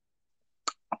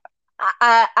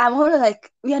 I'm always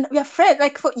like, we are friends.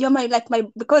 Like, you're my, like, my,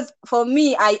 because for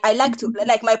me, I like to,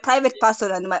 like, my private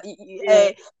person, and my Yeah.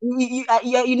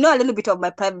 you know a little bit of my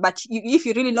private, but if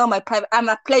you really know my private, I'm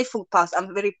a playful person.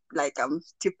 I'm very, like, I'm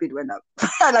stupid when I'm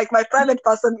like, my private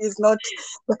person is not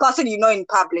the person you know in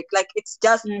public. Like, it's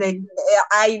just like, Mm-hmm.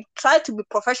 I try to be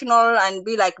professional and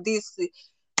be like this,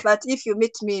 but if you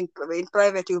meet me in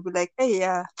private, you'll be like, hey,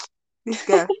 yeah, this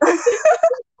girl.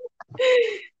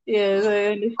 Yes, I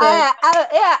understand. Yeah,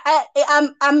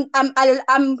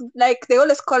 I'm like, they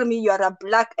always call me, you are a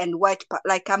black and white,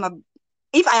 like,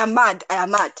 if I am mad, I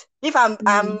am mad. If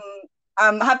Mm-hmm.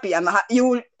 I'm happy, you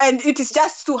will, and it is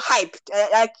just too hyped.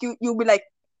 Like, you'll be like,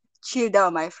 chill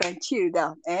down, my friend, chill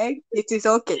down. It is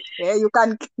okay. You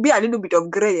can be a little bit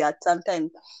of gray at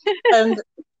sometimes, and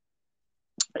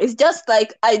it's just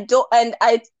like, I don't, and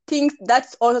I think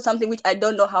that's also something which I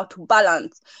don't know how to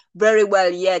balance very well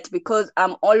yet, because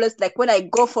I'm always like, when I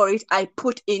go for it, I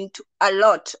put into a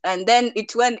lot, and then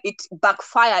when it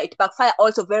backfire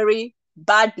also very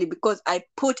badly, because I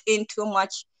put in too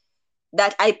much,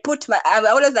 that I'm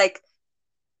always like,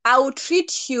 I will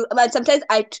treat you, but sometimes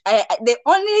the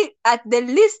only, at the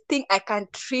least thing I can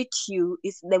treat you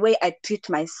is the way I treat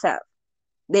myself,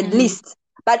 the Mm-hmm. least.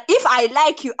 But if I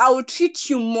like you, I will treat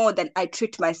you more than I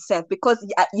treat myself, because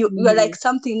you're Mm-hmm. like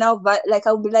something now. But like,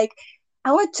 I'll be like,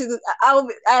 I want to. I will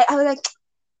like,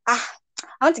 ah,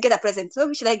 I want to get a present.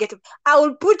 So should I get? I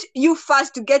will put you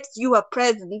first to get you a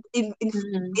present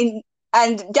Mm-hmm. in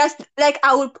and just like,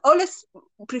 I will always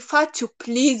prefer to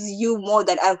please you more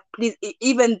than I please,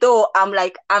 even though I'm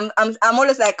like, I'm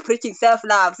always like preaching self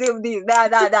love, save this,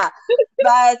 da.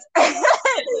 But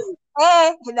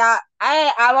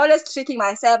I'm always tricking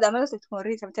myself. I'm always like,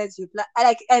 Maureen, sometimes I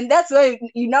like, and that's why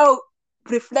you now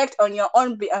reflect on your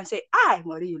own and say,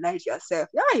 Maureen, you like yourself.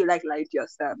 Yeah, you like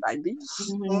yourself, baby.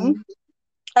 Mm. Mm-hmm.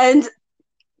 And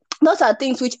those are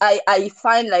things which I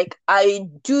find like I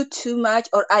do too much,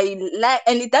 or I like,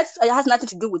 and it has nothing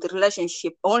to do with the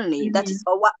relationship only. That Mm-hmm. is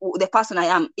what the person I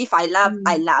am. If I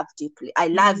love deeply. I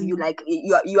love you, Mm-hmm. like,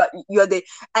 you're the,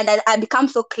 and I become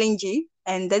so clingy,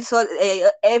 and that's what,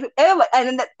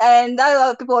 and that's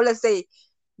what people always say.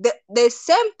 The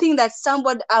same thing that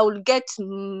somebody I will get,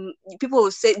 people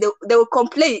will say, they will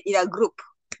complain in a group,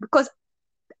 because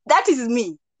that is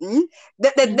me. The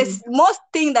Mm-hmm. most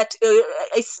thing that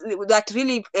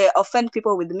really offend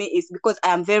people with me is because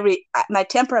I am very, my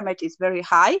temperament is very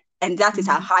high, and that is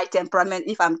a Mm-hmm. high temperament.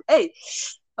 If I'm, hey,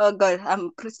 oh God,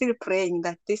 I'm still praying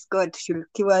that this God should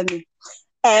cure me.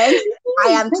 And I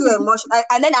am too emotional,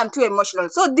 and then I'm too emotional.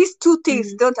 So these two things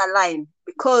Mm-hmm. don't align,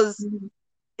 because Mm-hmm.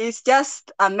 it's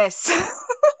just a mess.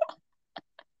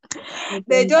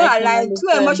 They I don't can align, too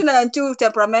understand. emotional and too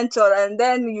temperamental, and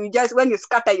then when you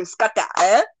scatter, you scatter.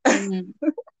 Mm-hmm.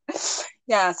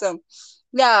 Yeah, so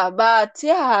yeah, but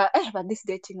yeah, but this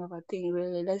dating over thing,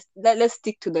 really, let's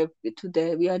stick to the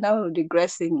we are now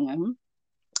digressing.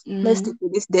 let's stick Mhm.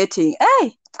 with this dating.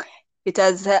 Hey, it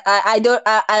has. I don't.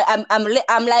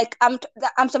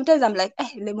 I'm sometimes I'm like,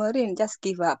 hey, Lemorin, just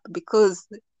give up because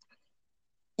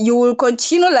you will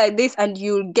continue like this, and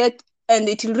you'll get, and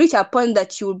it will reach a point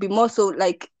that you will be more so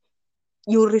like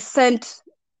you resent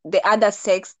the other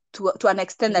sex to an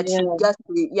extent that you Yeah. just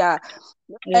yeah.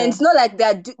 And Yeah. it's not like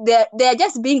they're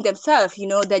just being themselves,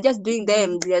 they're just doing Mhm.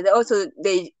 them. They're also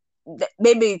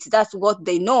maybe that's what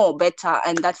they know better,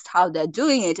 and that's how they're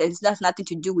doing it, and that's nothing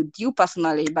to do with you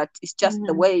personally, but it's just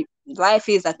the Mhm. way life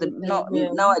is at the It no, is, yeah.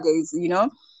 nowadays.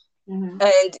 Mhm.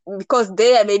 And because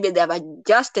maybe they've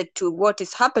adjusted to what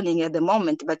is happening at the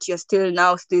moment, but you're still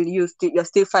now still you're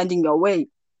still finding your way.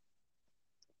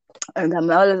 And I'm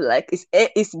always like,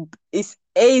 it's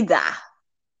either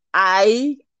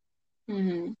I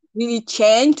Mhm. really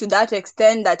change to that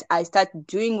extent that I start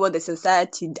doing what the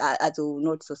society,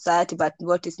 not society, but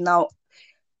what is now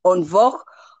on vogue,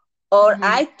 or Mhm.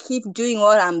 I keep doing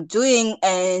what I'm doing,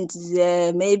 and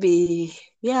maybe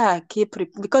keep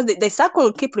because the circle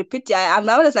will keep repeating. I'm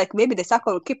always like, maybe the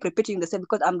circle will keep repeating the same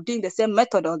because I'm doing the same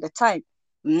method all the time.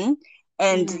 Mm?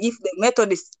 And Mhm. if the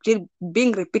method is still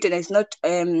being repeated, it's not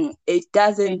it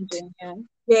doesn't Changing, yeah.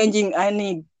 changing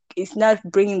any, it's not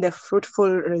bringing the fruitful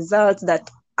results that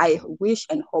I wish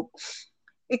and hope.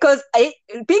 Because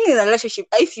being in a relationship,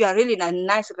 if you are really in a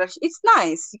nice relationship, it's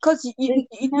nice because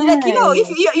It's like if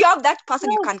nice. you have that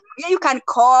person you can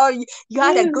call, you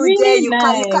had a It's good day, really you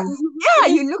can nice.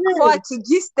 you It's look forward good. to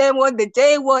gist them what the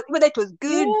day was, whether it was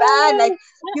good, bad, like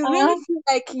Yeah. you really Uh-uh. feel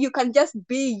like you can just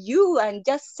be you and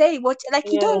just say what,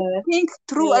 like you don't Yeah. think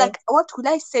through Yeah. like what would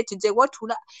I say today,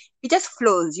 it just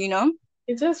flows.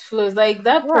 It just flows like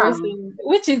that Yeah. person,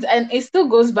 which is, and it still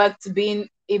goes back to being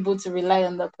able to rely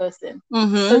on the person.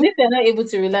 Because Mm-hmm. if you're not able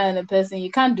to rely on a person,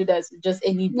 you can't do that with just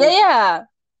Yeah, anybody. yeah.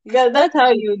 It's Because that's that's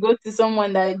how you go to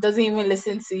someone that doesn't even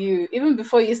listen to you. Even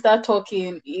before you start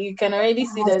talking, you can already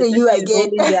see I that the say you person is again.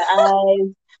 rolling their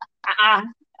eyes. Ah,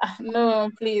 no,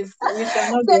 please, we shall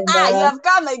not be Say, you embarrassed. have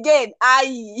come again.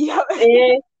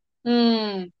 Eh?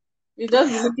 Hmm. You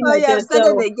just be looking Oh, at you have started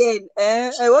yourself again.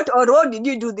 What did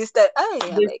you do this time?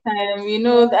 I'm this like, time,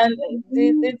 and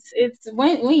mhm. it's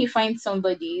when you find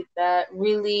somebody that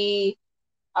really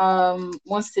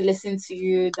wants to listen to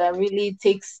you, that really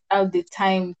takes out the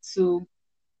time to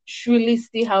truly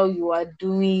see how you are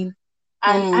doing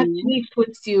and Mm. actually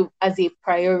puts you as a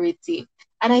priority.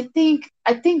 And I think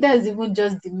that's even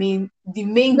just the main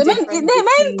The difference main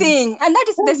between thing, and that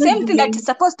is the that's just same the thing that is main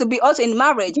supposed to be also in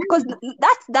marriage, because yeah,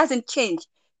 that doesn't change.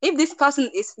 If this person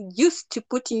is used to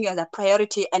putting you as a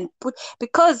priority and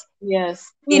because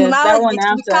yes, in yes, that marriage one it I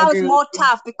have to becomes agree with more you.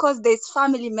 tough because there's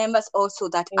family members also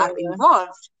that are Yeah,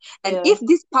 involved, and yeah, if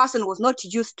this person was not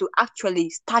used to actually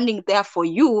standing there for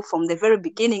you from the very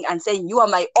beginning and saying you are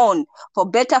my own, for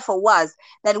better for worse,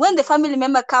 then when the family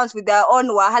member comes with their own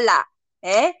wahala,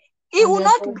 eh it and will their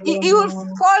not it will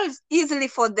problem. fall easily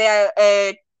for their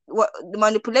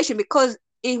manipulation, because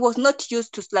it was not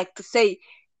used to like to say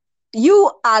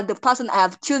you are the person I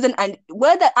have chosen, and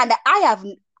whether and I have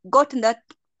gotten that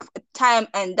time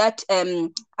and that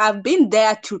I've been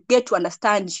there to get to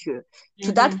understand you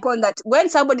to Mm-hmm. that point that when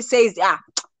somebody says,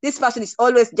 this person is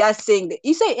always just saying that,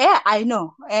 you say, I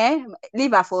know,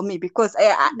 leave her for me because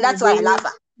that's why I love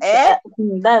her. Eh?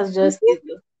 That's just it.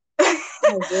 Though.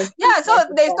 That's just it. Yeah, so Like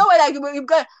there's no way like you've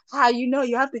got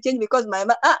you have to change because my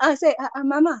I say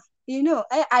mama,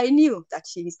 I knew that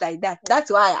she is like that.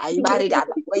 That's why I married her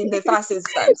in the first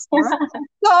instance. Yeah?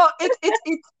 So it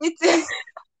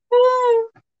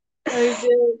I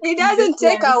do. it It's just doesn't take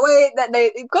like away that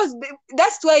because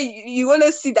that's why you want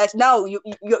to see that now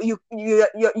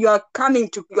you are coming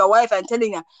to your wife and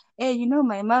telling her, hey,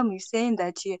 my mom is saying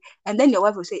that you, and then your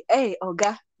wife will say, hey,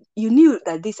 Oga, you knew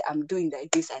that this I'm doing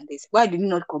like this and this, why did you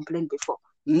not complain before?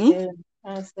 Hmm? yeah,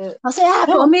 that's it. I'll say, for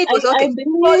No, me it was I okay,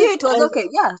 for believe you it was I okay,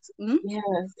 yes. Hmm?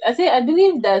 yes. I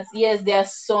believe that yes, there are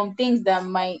some things that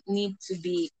might need to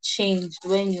be changed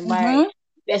when you marry. Mm-hmm.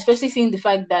 Especially seeing the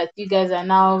fact that you guys are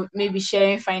now maybe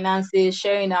sharing finances,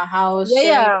 sharing a house, Yeah,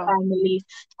 sharing yeah. family.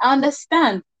 I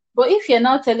understand. But if you're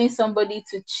now telling somebody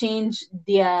to change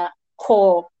their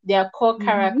core Mm-hmm.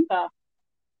 character,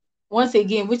 once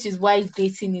again, which is why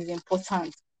dating is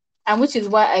important, and which is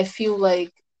why I feel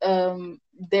like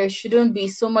there shouldn't be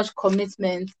so much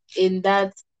commitment in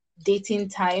that dating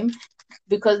time,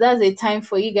 because that's a time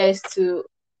for you guys to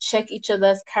check each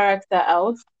other's character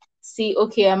out, see,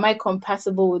 okay, am I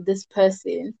compatible with this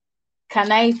person,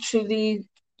 can I truly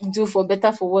do for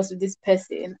better for worse with this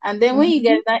person? And then when you Mm-hmm.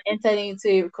 guys are entering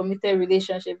into a committed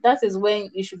relationship, that is when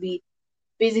you should be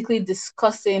basically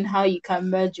discussing how you can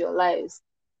merge your lives.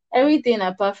 Everything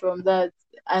apart from that,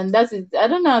 and that is, I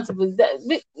don't know how to put that,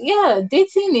 but yeah,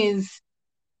 dating is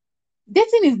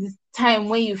the time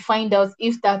when you find out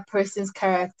if that person's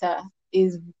character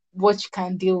is what you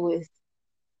can deal with.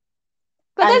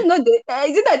 But that's And not the.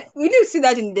 Is it that we do see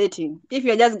that in dating? If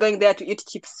you're just going there to eat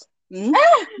chips, hmm?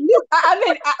 I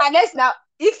mean, unless now,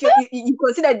 if you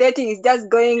consider dating is just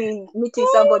going meeting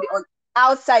somebody on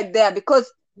outside there,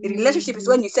 because the relationship is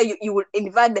when Mhm. you say you will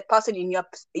invite the person in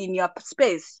your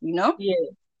space. You know, Yeah.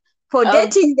 for Um,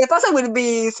 dating, the person will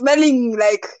be smelling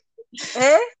like,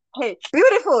 eh, hey,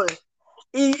 beautiful.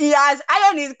 He has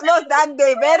ironed his clothes that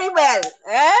day very well.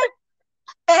 Eh?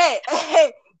 Hey,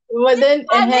 hey, but then,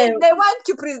 at least they want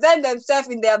to present themselves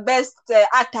in their best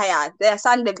attire, their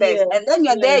Sunday best. yeah, And then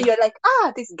you're there, yeah. you're like,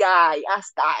 this guy has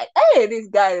style. Hey, this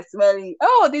guy is smelling.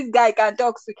 Oh, this guy can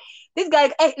talk. This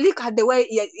guy, hey, look at the way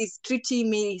he is treating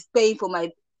me. He's paying for my.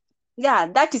 Yeah,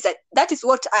 that is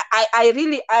what I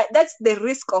really, that's the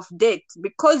risk of date,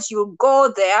 because you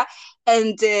go there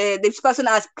and this person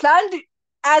has planned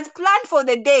for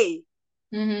the day.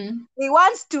 Mm-hmm. He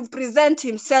wants to present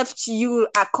himself to you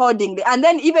accordingly. And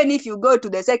then even if you go to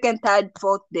the second, third,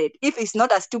 fourth date, if it's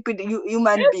not a stupid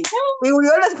human being, he will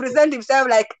always present himself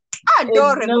like It's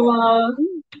adorable. normal.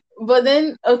 But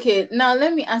then, okay, now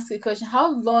let me ask you a question.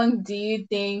 How long do you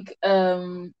think,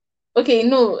 okay,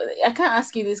 no, I can't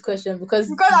ask you this question because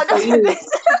Because I for don't you,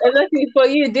 exactly, for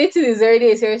you, dating is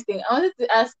already a serious thing. I wanted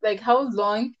to ask, like, how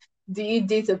long do you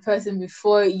date a person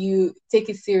before you take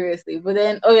it seriously? But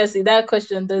then, obviously, that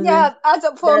question doesn't, yeah, as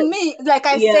for that, me, like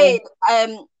I yeah, said,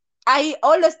 I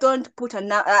always don't put a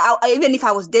number. Even if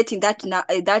I was dating that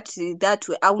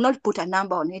way, I will not put a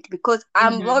number on it, because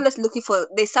I'm mm-hmm. always looking for,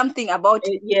 there's something about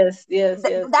Yes, yes,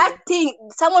 yes, that yes. thing.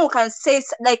 Someone who can say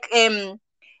like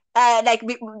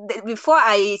before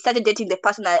I started dating the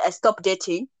person I stopped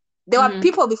dating, there were Mm-hmm.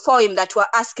 people before him that were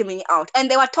asking me out, and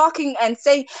they were talking and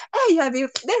saying, "Hey, have you?"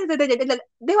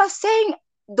 They were saying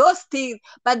those things,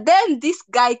 but then this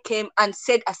guy came and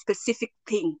said a specific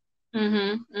thing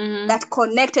Mm-hmm. Mm-hmm. that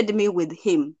connected me with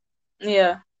him.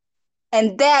 Yeah.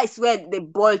 And there is where the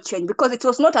ball changed, because it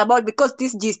was not about, because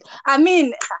this gist. I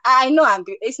mean, I know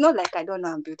it's not like I don't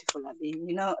know I'm beautiful. I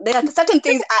mean, there are certain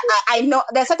things I know.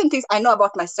 There are certain things I know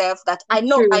about myself, that I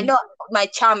know. I True. know my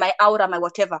charm, my aura, my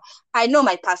whatever. I know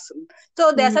my person.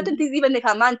 So there are certain Mm-hmm. things, even if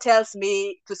a man tells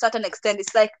me to a certain extent,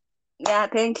 it's like, yeah,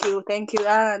 thank you, thank you.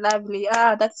 Lovely.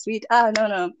 That's sweet. No,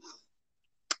 no.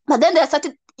 But then there are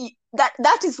certain,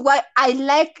 that is why I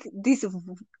like this.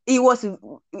 It was,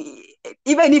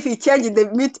 even if he changed in the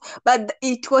meet, but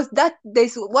it was that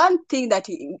there's one thing that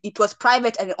it was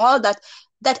private and all that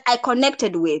I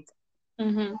connected with,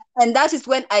 Mm-hmm. and that is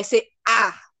when I say,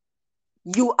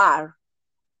 you are.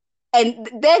 And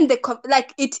then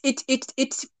like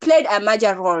it played a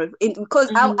major role in, because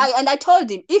Mm-hmm. I told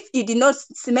him, if he did not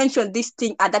mention this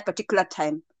thing at that particular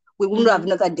time, we wouldn't have Mm-hmm.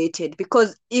 never dated,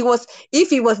 because he was, if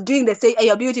he was doing the say, hey,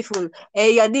 you're beautiful,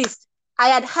 hey, you're this, I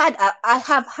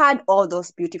have had all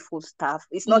those beautiful stuff.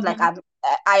 It's not like Mm-hmm.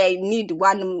 I need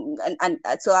one, and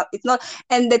so it's not.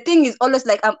 And the thing is always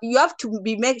like, you have to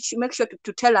make sure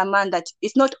to tell a man that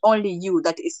it's not only you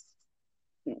that is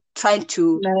trying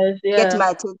to Nice. get Yeah. my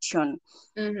attention.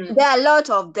 Mm-hmm. There are a lot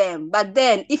of them, but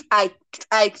then if I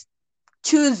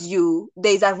choose you,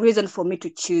 there's a reason for me to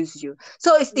choose you.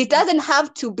 So it Mm-hmm. doesn't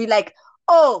have to be like,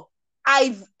 oh,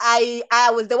 I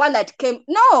was the one that came.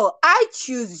 No, I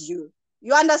choose you.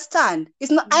 You understand?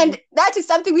 It's not, Mm-hmm. and that is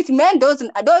something which men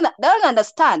don't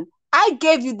understand. I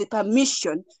gave you the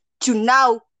permission to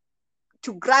now,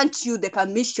 to grant you the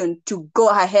permission to go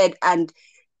ahead and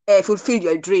fulfill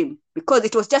your dream, because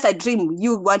it was just a dream,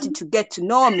 you wanting to get to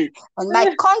know me, and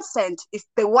my consent is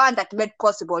the one that made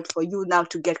possible for you now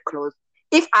to get close.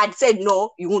 If I'd said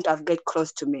no, you wouldn't have get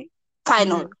close to me.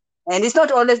 Final. Mm-hmm. And it's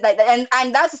not always like that,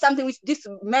 and that's something which these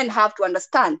men have to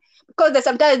understand, because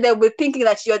sometimes they'll be thinking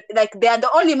that you're like they are the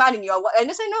only man in your world, and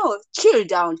they say, no, chill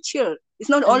down, chill, it's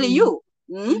not only Mm-hmm. you.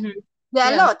 Hmm? Mm-hmm. There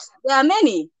are a Yeah. lot, there are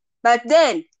many, but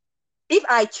then if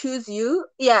I choose you,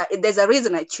 yeah, there's a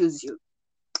reason I choose you.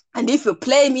 And if you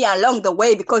play me along the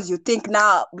way, because you think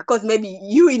now, because maybe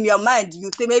you in your mind, you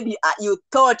think maybe you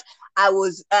thought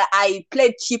I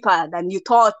played cheaper than you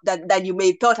thought, that you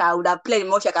may thought I would have played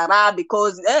more shakara,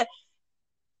 because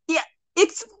yeah,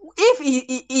 it's, if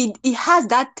he has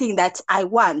that thing that I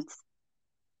want,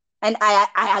 and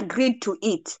I agreed to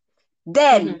it,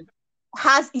 then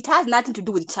Mm-hmm. it has nothing to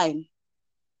do with time.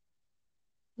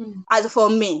 Mm-hmm. As for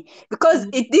me, because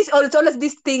it's always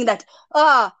this thing that,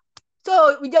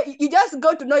 so you just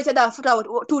go to know each other after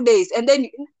 2 days, and then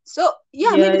so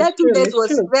yeah, Yeah, maybe it's that two true. days It's was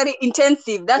true. very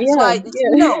intensive. That's Yeah. why Yeah.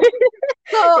 no.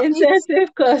 So it's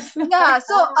Intensive course. yeah.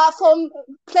 So from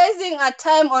placing a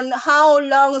time on how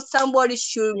long somebody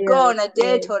should go Yes, on a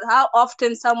date, yes. or how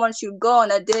often someone should go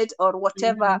on a date, or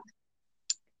whatever.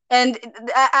 Hmm. And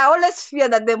I always fear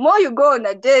that the more you go on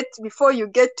a date before you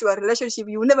get to a relationship,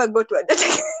 you will never go to a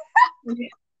date.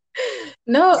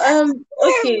 No,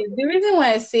 okay. The reason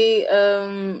why I say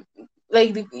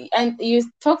like and you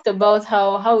talked about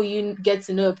how you get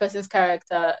to know a person's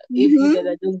character if you guys Mm-hmm.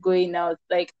 are just going out,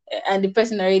 like, and the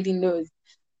person already knows.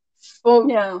 For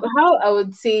Yeah. how I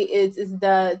would say it is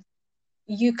that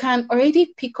you can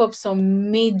already pick up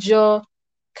some major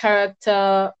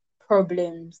character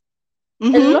problems.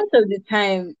 Mm-hmm.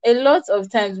 A lot of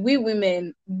times we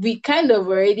women, we kind of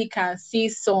already can see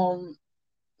some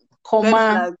Red comma.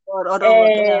 flag or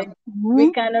what? Yeah. uh, Mm-hmm.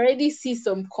 we can already see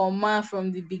some comma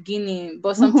from the beginning,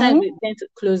 but sometimes Mm-hmm. we tend to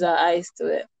close our eyes to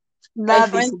it. Like Love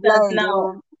for is instance blind.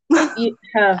 now,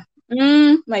 Oh.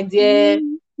 my dear,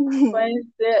 Mm-hmm.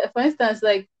 for instance,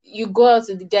 like you go out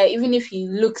with the guy, even if he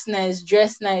looks nice,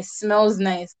 dressed nice, smells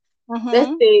nice,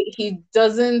 let's Mm-hmm. say he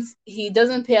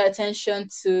doesn't pay attention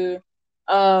to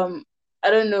um I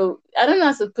don't know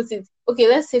how to put it. Okay,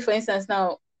 let's say for instance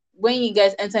now, when you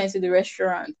guys enter into the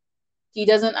restaurant, he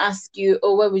doesn't ask you,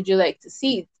 oh, where would you like to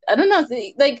sit? I don't know,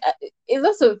 like a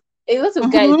lot of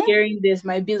guys Mm-hmm. hearing this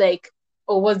might be like,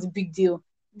 oh, what's the big deal?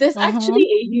 There's Mm-hmm. actually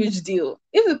a huge deal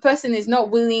if the person is not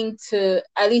willing to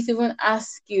at least even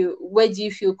ask you, where do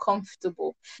you feel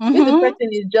comfortable? If the Mm-hmm. person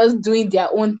is just doing their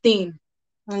own thing,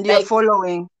 And you're like,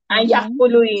 following. and you're Mm-hmm.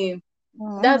 following,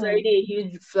 that's Mm-hmm. already a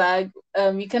huge flag.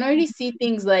 You can already see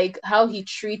things like how he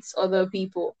treats other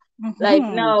people. Like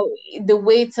Mm-hmm. now, the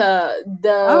waiter,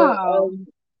 the Oh.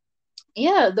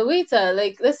 yeah, the waiter,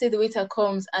 like, let's say the waiter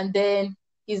comes and then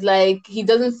he's like, he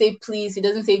doesn't say please, he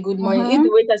doesn't say good morning. If Mm-hmm.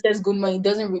 the waiter says good morning, he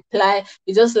doesn't reply.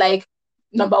 He's just like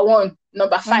number one,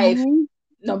 number five, Mm-hmm.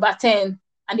 number 10,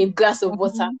 and a glass of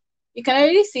water. Mm-hmm. You can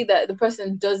already see that the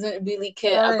person doesn't really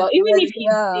care Well, about, even well, if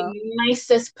he's the yeah.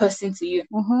 nicest person to you,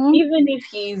 Mm-hmm. even if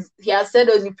he has said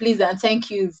all the please and thank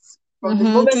yous from the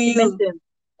Mm-hmm. To moment you met you. him,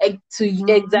 Mm-hmm.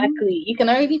 exactly. You can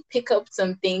already pick up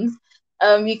some things.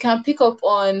 You can pick up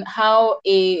on how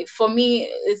for me,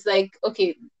 it's like,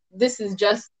 okay, this is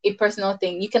just a personal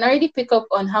thing. You can already pick up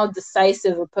on how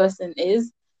decisive a person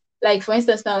is. Like for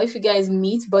instance, now if you guys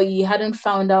meet but you hadn't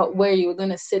found out where you were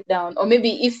gonna sit down, or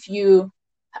maybe if you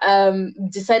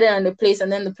decided on the place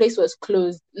and then the place was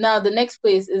closed. Now the next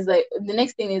place is like, the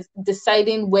next thing is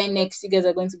deciding where next you guys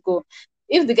are going to go.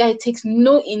 If the guy takes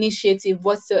no initiative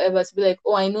whatsoever to be like,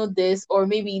 oh, I know this, or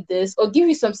maybe this, or give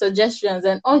you some suggestions,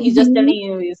 and all he's just Mm-hmm. telling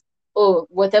you is, oh,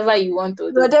 whatever you want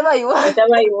to do, Whatever you want.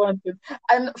 whatever you want to.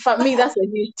 And for me, that's a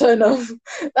huge turn off.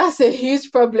 That's a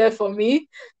huge problem for me.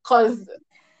 Because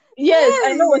yes,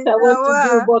 I know what Hey, I want to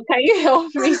do, Awa. but can you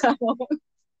help me out?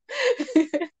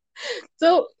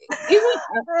 So even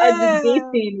at the Eh,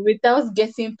 dating, without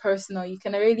getting personal, you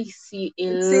can already see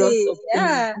a lot see, of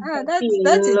things. yeah, You can see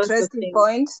that's a lot of interesting things.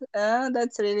 point.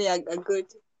 That's really a good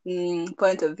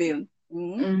point of view.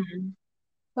 Mm. Hmm.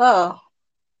 Oh,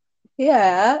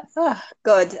 yeah. Oh,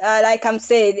 God. Like I'm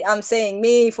saying,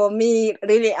 for me,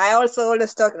 really, I also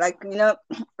always talk like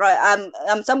right.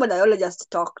 I'm somebody I always just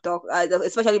talk,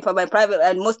 especially for my private,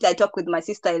 and mostly I talk with my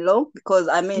sister-in-law because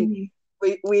I mean,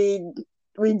 Hmm.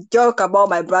 we joke about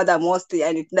my brother mostly,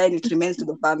 and then it remains to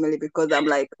the family because I'm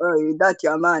like, oh, that's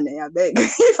your man, I beg.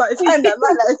 If I find a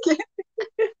man like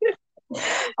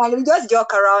and we just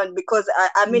joke around because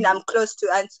I mean I'm close to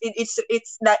and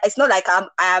it's not like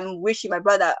I'm wishing my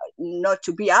brother not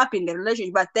to be happy in the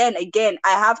relationship, but then again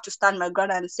I have to stand my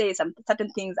ground and say some certain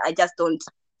things I just don't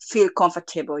feel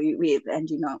comfortable with, and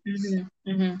Hmm.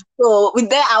 Hmm. so with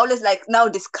that I always like now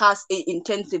discuss it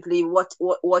intensively what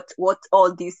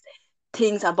all these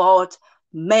things about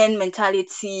men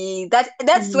mentality.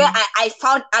 That's where Hmm. I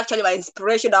found actually my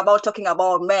inspiration about talking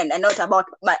about men and not about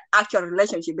my actual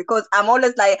relationship, because I'm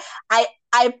always like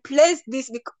I place this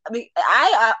because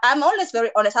I'm always very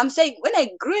honest. I'm saying when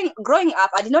growing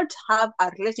up I did not have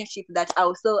a relationship that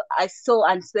I saw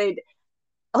and said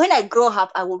when I grow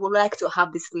up I would like to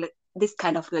have this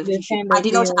kind of This relationship. kind I of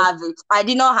did not deal. have it. I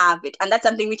did not have it, and that's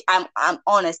something which I'm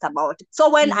honest about. So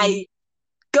when Hmm. I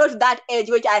go to that age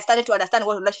which I started to understand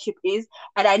what relationship is,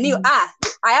 and I knew, Hmm. I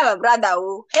have a brother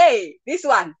who, hey, this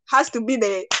one has to be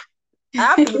I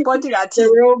have to be pointing at The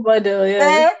him. role model,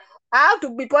 yes. Eh, I have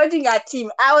to be pointing at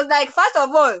him. I was like, first of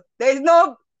all, there is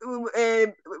no uh,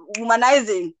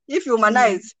 humanizing. If you Hmm.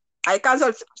 humanize, I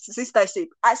cancel sistership.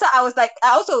 So I was like, I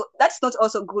also that's not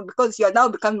also good because you are now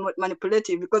becoming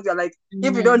manipulative because you're like,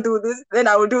 if you Hmm. don't do this, then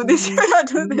I will do this. Hmm. If you don't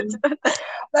do Hmm. this,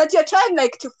 but you're trying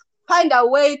like to find a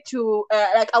way to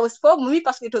like, I was, for me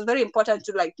personally, it was very important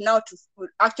to like now to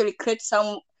actually create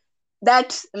some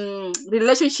that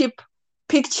relationship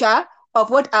picture of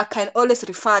what I can always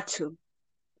refer to,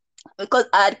 because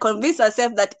I had convinced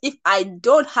myself that if I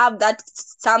don't have that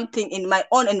something in my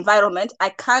own environment, I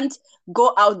can't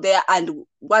go out there and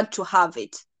want to have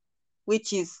it,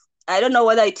 which is, I don't know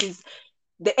whether it is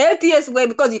the healthiest way,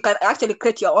 because you can actually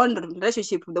create your own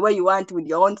relationship the way you want with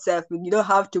your own self. You don't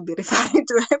have to be referring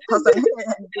to a person.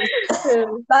 Yeah.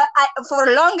 But for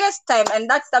the longest time, and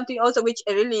that's something also which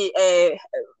really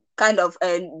kind of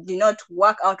did not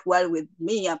work out well with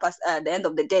me at the end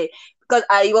of the day, because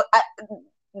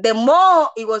the more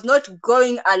it was not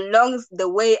going along the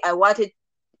way I wanted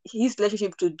his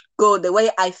relationship to go, the way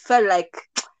I felt like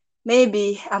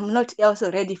maybe I'm not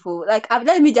also ready for, like,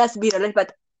 let me just be in a relationship.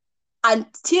 But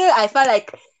until I felt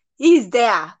like he's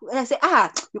there, and I say,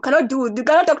 you cannot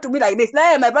talk to me like this.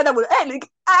 Like, my brother would, like,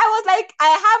 I was like,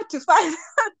 I have to find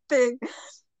something.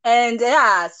 And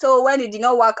yeah, so when it did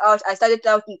not work out, I started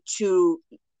out to,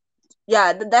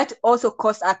 yeah, that also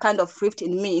caused a kind of rift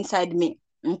in me, inside me.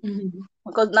 Mhm.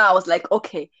 Because now I was like,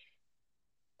 okay,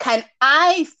 can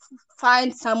I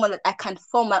find someone that I can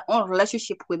form my own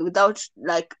relationship with without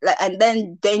like and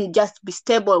then just be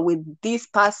stable with this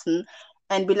person,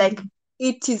 and be like, Mhm.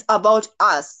 it is about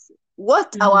us.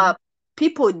 What Mhm. our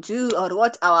people do, or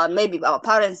what our maybe our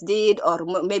parents did, or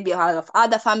maybe our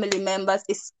other family members,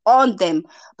 is on them.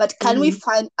 But can we Mhm.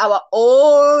 find our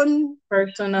own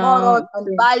morals Personal. and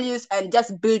values and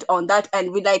just build on that?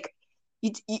 And we like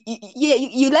yeah,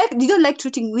 you don't like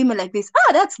treating women like this.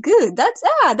 That's good. That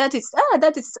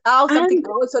is how something And I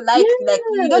also like, you yes,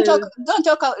 don't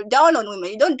talk down on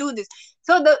women, you don't do this.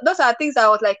 So those are things I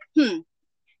was like,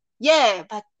 yeah.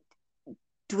 But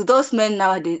to those men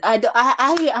nowadays,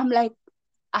 I'm like,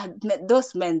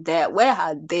 those men there, where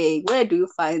are they? Where do you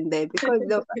find them? Because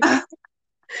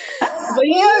but you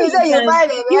you know, know you you say you can find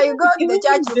them, yeah, you go to the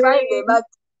church, even you find them, during but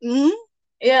mm,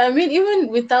 yeah, I mean even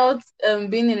without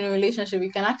being in a relationship,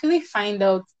 you can actually find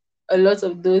out a lot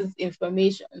of those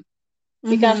information.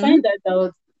 You can mm-hmm. find that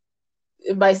out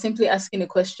by simply asking a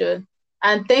question.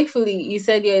 And thankfully, you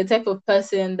said you're a type of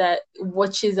person that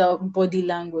watches out body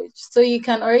language. So you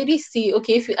can already see,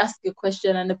 okay, if you ask a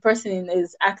question and the person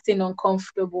is acting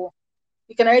uncomfortable,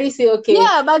 you can already say, okay,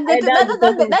 Yeah, but either the person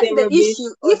will that's say the rubbish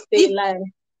issue. or say If lie.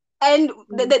 And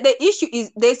Mm-hmm. the issue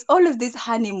is, there's always this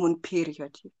honeymoon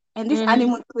period, and this Mm-hmm.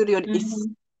 honeymoon period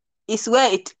Mm-hmm. is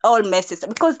where it all messes up,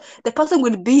 because the person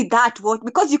will be that what,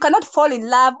 because you cannot fall in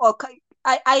love, or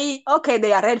I okay,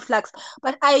 they are red flags,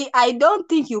 but I don't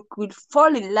think you could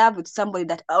fall in love with somebody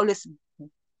that always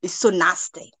is so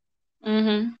nasty.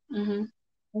 Mm-hmm. Mm-hmm.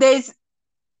 There's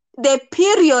the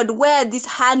period where this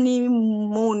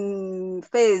honeymoon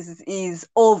phase is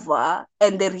over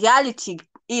and the reality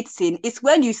it's in, it's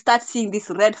when you start seeing these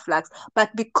red flags.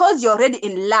 But because you're already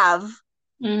in love,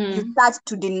 you Mm-hmm. start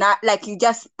to deny, like you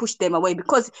just push them away,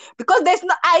 because there's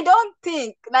no, I don't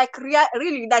think like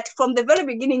really that from the very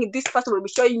beginning this person will be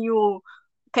showing you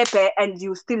Pepe and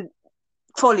you still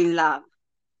fall in love.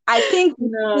 I think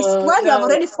it's No, when you have no.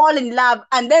 already fallen in love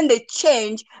and then they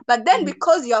change, but then Mm-hmm.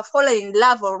 because you are fallen in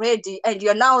love already and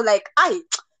you're now like,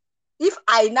 if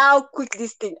I now quit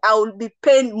this thing, I will be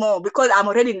pained more because I'm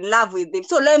already in love with them.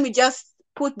 So let me just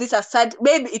put this aside.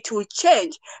 Maybe it will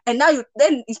change. And now you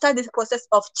start this process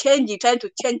of changing, trying to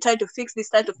change, trying to fix this,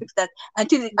 trying to fix that,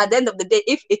 until at the end of the day,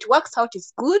 if it works out,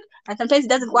 it's good, and sometimes it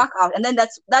doesn't work out, and then that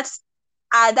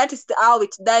is how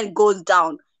it then goes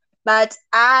down. But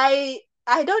I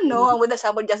don't know whether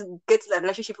somebody just gets in a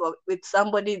relationship with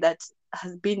somebody that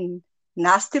has been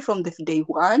nasty from the day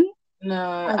one. No,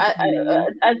 I don't know.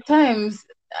 at times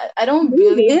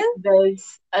Really?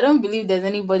 I don't believe there's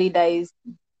anybody that is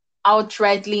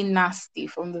outrightly nasty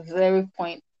from the very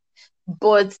point.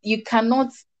 But you cannot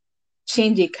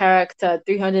change a character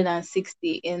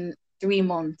 360 in 3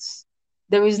 months.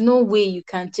 There is no way you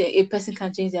can change a person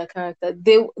can change their character.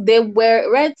 They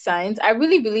were red signs. I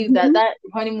really believe that Mm-hmm. that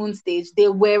honeymoon stage they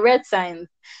were red signs.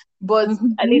 But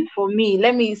at Mm-hmm. least for me,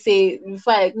 let me say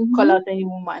before I call Mm-hmm. out any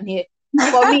woman here,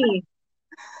 for me,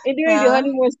 during the Yeah.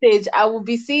 honeymoon stage, I will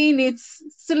be seeing it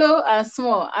slow and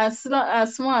small, and slow and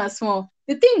small and small.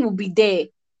 The thing will be there,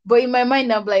 but in my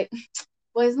mind, I'm like,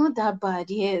 but it's not that bad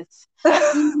yet.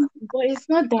 But it's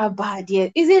not that bad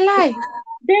yet. It's a lie.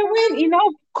 Then when it now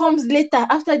comes later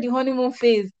after the honeymoon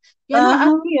phase, you're now Uh-huh.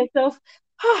 asking yourself,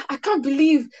 I can't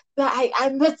believe that I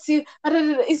met you.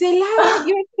 It's a lie.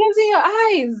 You're closing your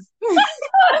eyes.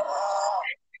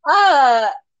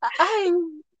 Ah, I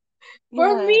For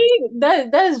Yeah. me,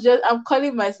 that's just I'm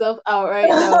calling myself out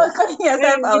right now. Calling When yourself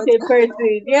you out. meet a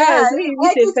person, Yeah, yes, when you meet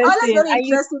like a it's always person very and you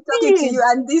interesting talking to see you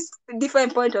and this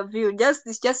different point of view. Just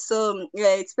it's just so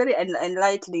yeah, it's very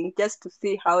enlightening just to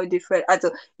see how different.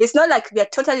 Also, it's not like we are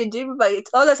totally different, but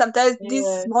it's also sometimes these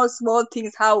yeah, small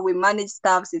things how we manage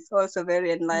stuffs. It's also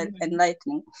very hmm,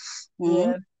 enlightening. Mm.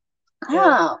 yeah, yeah.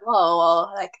 Ah,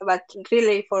 well, like, but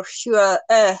really for sure.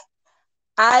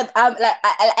 I'm like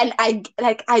and I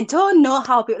like I don't know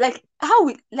how people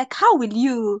how will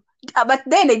you but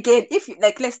then again if you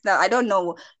like let's now I don't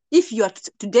know if you are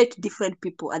to date different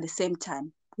people at the same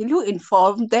time will you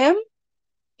inform them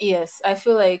Yes, I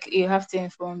feel like you have to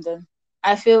inform them.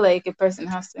 I feel like a person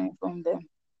has to inform them.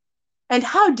 and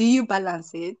how do you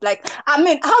balance it like I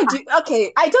mean how do you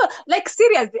okay I don't like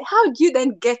seriously how do you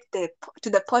then get to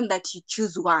the point that you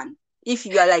choose one if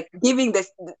you are like giving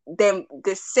them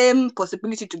the same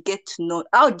possibility to get to know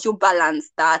how do you balance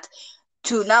that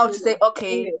to now to say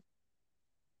okay Yeah,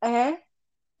 eh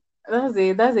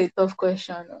that's a tough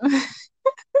question.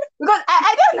 because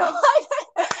I don't know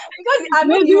because I No,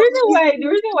 mean the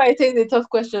reason why I say it's a tough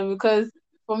question because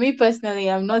for me personally,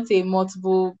 I'm not a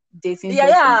multiple dating yeah person.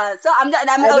 yeah so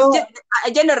I I was don't.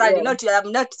 generally Yeah, not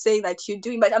I'm not saying that you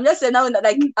doing but I'm just saying now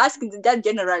like asking that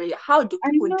generally how do I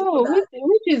people do know, that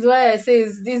which is why I say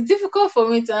it's difficult for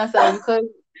me to answer because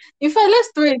if I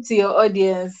let's throw it to your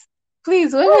audience,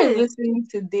 please, whoever is hey listening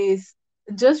to this,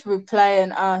 just reply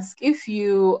and ask if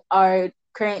you are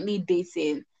currently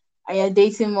dating and you're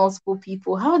dating multiple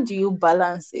people, how do you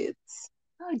balance it?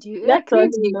 how do you Let like us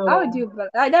really how do know. you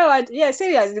I don't want yeah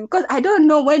seriously because I don't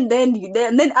know when then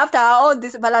after all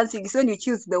this balancing is when you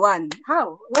choose the one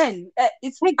how when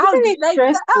it's Like, how isn't do it like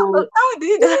stressful? how do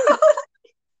you do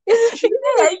Isn't isn't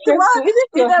yeah, it it's stressful? Isn't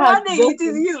in your the heart morning just it is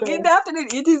in you, in stress? the afternoon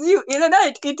it is you, in the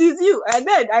night it is you, and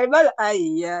then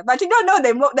yeah. But you don't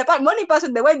know morning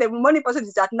person the way the morning person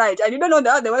is at night, and you don't know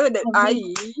the way the And then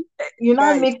you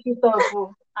now guys. mix it up,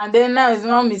 oh, and then now it's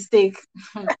one mistake.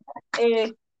 Eh,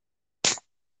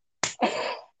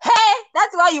 Hey,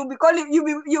 that's why you be calling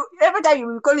you every time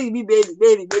you be calling me baby,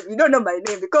 baby, baby. You don't know my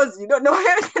name because you don't know.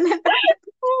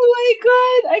 oh my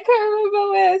god, I can't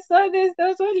remember where I saw this. There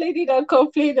was one lady that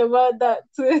complained about that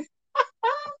too.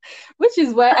 Which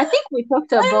is why I think we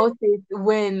talked about it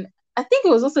when I think it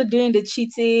was also during the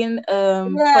cheating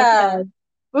Yeah. podcast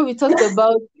where we talked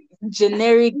about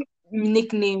generic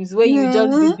nicknames where you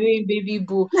just be Mm-hmm. doing baby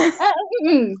boo. Uh,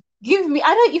 give me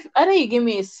I don't you give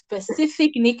me a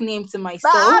specific nickname to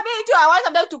But I myself. mean, too, I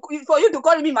want them to for you to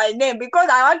call me my name because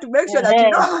I want to make sure that you Uh-huh.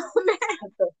 know.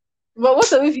 But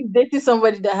what if you're dating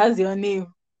somebody that has your name?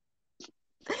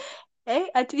 Hey,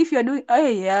 if you're doing,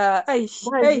 hey, yeah, hey,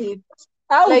 That's hey, it.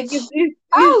 Like ouch, it's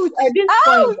ouch, at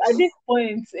ouch. this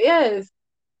point, yes.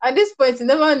 At this point, you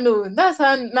never know. That's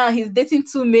how now he's dating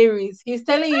two Marys. He's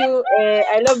telling you,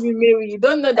 "I love you, Mary." You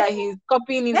don't know that he's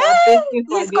copying in and Hey, pasting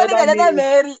for he's the calling other another Mary.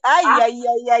 Mary. Ay, Ah, ay,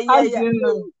 ay, ay, how ay, do ay. you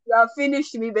know? You have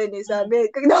finished me, Benisa. Mm.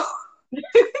 No.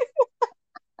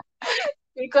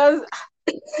 Because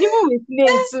even with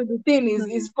names, so the thing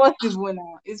is possible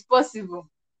now. It's possible.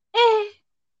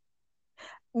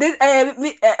 This, hey,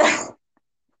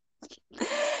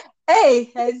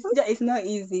 it's not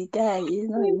easy, guy. It's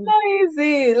not It's easy. not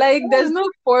easy. Like there's no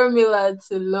formula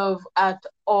to love at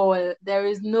all. There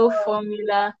is no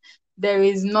formula. There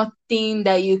is nothing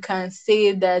that you can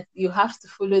say that you have to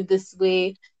follow this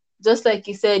way. Just like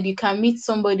you said, you can meet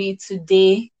somebody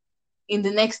today. In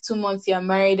the next 2 months, you're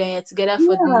married and you're together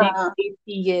for the next Yeah. 80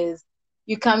 years.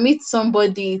 You can meet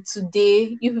somebody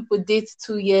today. You people date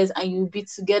 2 years and you'll be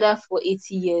together for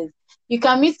 80 years. You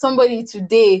can meet somebody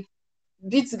today,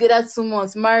 be together 2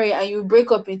 months, marry, and you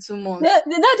break up in 2 months.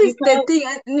 That You is the can,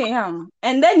 thing, yeah.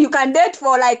 And then you can date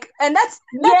for like, and that's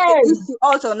the yes, issue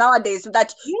also nowadays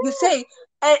that you yes, say,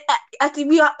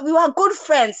 we were good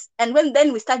friends, and when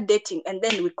then we start dating, and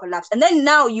then we collapse, and then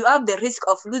now you have the risk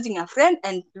of losing a friend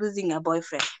and losing a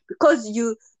boyfriend because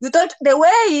you thought the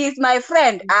way he is my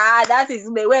friend, that is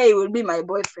the way he will be my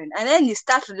boyfriend, and then you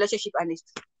start relationship and it's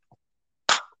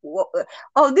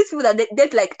oh these people that they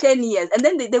date like 10 years, and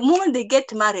then the moment they get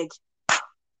married,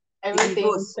 they everything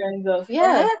divorce. turns off. Yeah,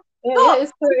 Eh? yeah, So yeah.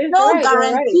 there's It's no right.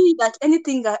 You're right. guarantee that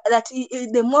anything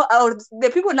the more or the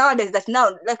people nowadays that now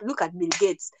like look at Bill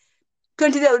Gates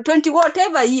 20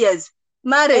 whatever years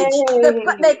marriage Hey,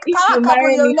 like if power you couple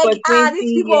marry you're me like for these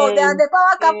 20 people they are years, the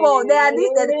power couple they are this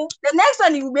eh, the next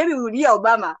one you maybe will hear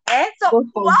Obama so God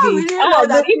why will forbid. you Ah, know no,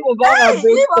 that if Obama hey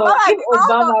breaks up, if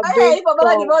Obama if breaks Obama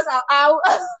up, divorce how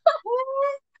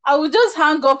I will just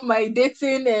hang up my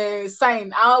dating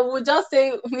sign. I will just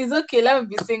say it's okay. Let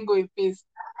me be single in peace.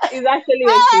 It's actually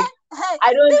okay. Hey,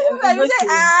 I this don't. woman will say,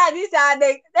 Okay. these are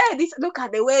the, hey, this, look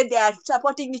at the way they are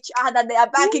supporting each other, they are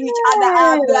backing each other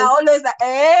up, they are Yes. always like,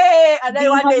 hey, and then Being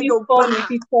one day having to fun with bah,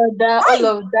 each other, all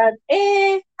hey, of that.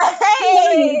 You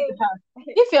don't need hey, to have.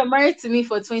 If you're married to me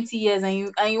for 20 years and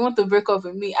you want to break up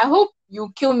with me, I hope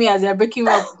you kill me as you're breaking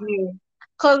up with me.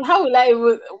 Cause how will I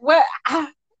where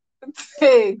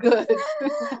hey good.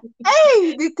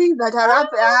 hey, the things that are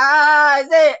happening, I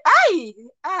say, hey,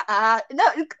 no,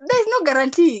 there's no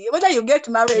guarantee whether you get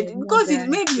married There's no because it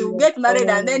maybe guarantee you at get married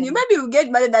and then you all. maybe you get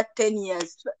married at 10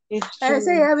 years. It's And I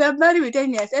say, true. yeah, we are married with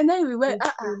 10 years, and then we went,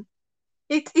 It's true.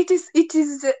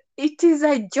 it is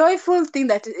a joyful thing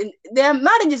that there are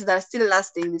marriages that are still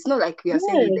lasting. It's not like we are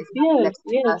saying Yes, there's nothing yes, that's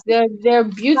still yes. lasting. There are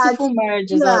But beautiful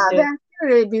marriages out yeah, there. they're still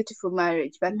really beautiful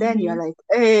marriage. But then you're Mm-hmm. like,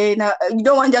 hey, now you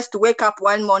don't want just to wake up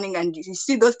one morning and you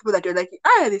see those people that you're like,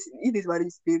 this marriage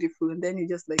is beautiful, and then you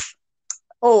just like,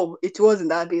 oh, it wasn't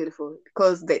that beautiful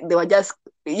because they were just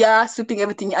sweeping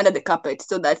everything under the carpet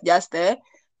so that just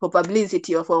for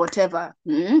publicity or for whatever.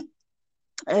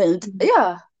 And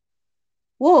yeah,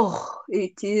 whoa,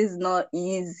 it is not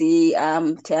easy.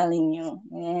 I'm telling you.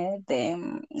 Yeah,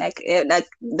 like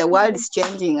the world is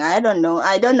changing. I don't know.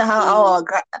 I don't know how Mm.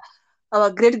 our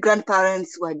great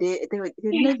grandparents were. They never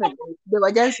did. They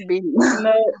were just being.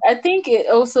 I think it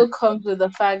also comes with the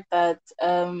fact that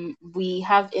we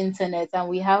have internet and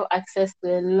we have access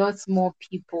to a lot more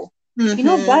people.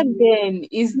 Back Mm-hmm. then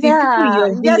is the people in Yeah, your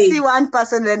you just see village. one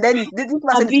person and then this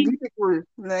person is Abi, beautiful.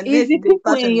 And is this the the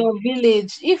people in person. your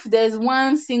village. If there's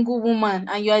one single woman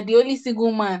and you are the only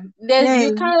single man, there's Yeah,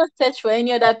 you cannot search for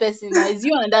any other person now. It's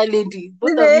you and that lady.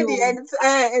 the Both of lady you, and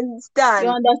you stand.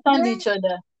 understand each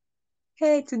other.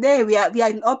 Hey, today we are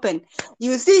in open.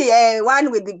 You see,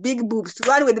 one with the big boobs,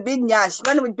 one with the big nyash,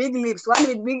 one with big lips, one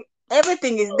with big.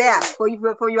 Everything is there for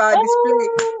you for your display.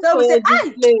 Oh, So for we say, your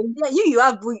display. yeah, you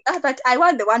have big, but I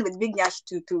want the one with big nyash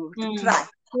to Hmm. try.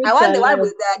 I Which want I the one love.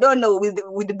 with I don't know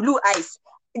with the blue eyes.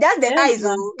 That's the Yes, eyes.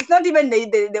 now. Oh. It's not even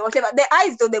the whatever. The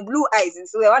eyes though, the blue eyes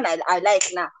is the one I like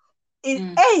now.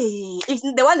 Mm. Hey, it's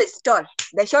the one that's tall,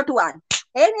 the short one.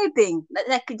 Anything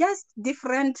like just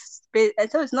different space. And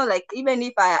so it's not like even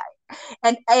if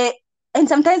and I and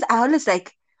sometimes I always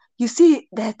like you see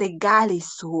that the girl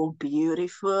is so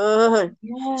beautiful.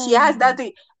 She Yeah. has that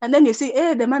thing, and then you see,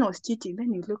 hey, the man was cheating.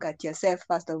 Then you look at yourself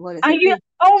first of all and Are say, you? hey,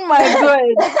 Oh my God!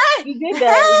 hey, The day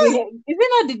that hey, is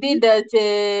it not the day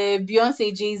that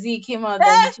Beyonce Jay-Z came out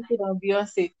that he hey, cheated on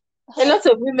Beyonce? A hey. lot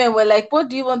of women were like, "What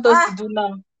do you want us to Ah, do now?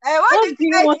 what What did do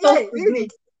you I? want us Yeah, to really. do?"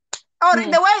 Or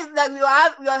Hmm. the way that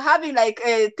we are having like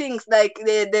things like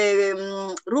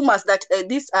the rumors that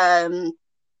this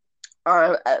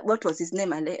or what was his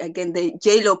name again? The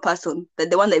J-Lo person,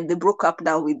 the one that they broke up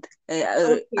now with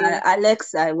Okay.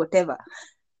 Alex, whatever.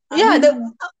 I Yeah, don't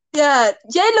know.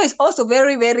 J-Lo is also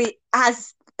very, very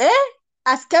has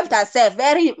kept herself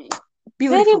very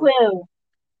Very beautiful well.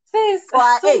 Says for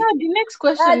her so. age. Now the next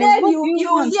question And is, then what do you you you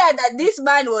want? hear that this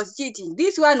man was cheating.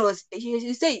 This one was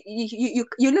you say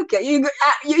you look at you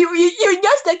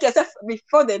just take yourself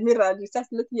before the mirror and you start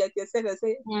looking at yourself and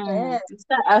say, Hmm. You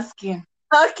start asking.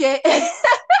 okay.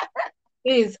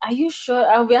 Is are you sure?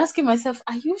 I'll be asking myself,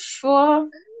 are you sure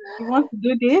you want to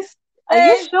do this? Are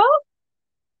you Eh, sure?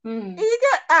 Hmm.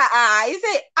 you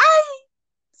say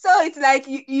so it's like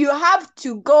you have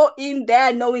to go in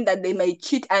there knowing that they may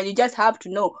cheat and you just have to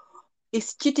know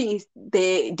is cheating is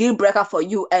the deal breaker for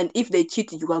you, and if they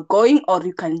cheat you are going or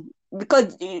you can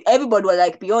because everybody was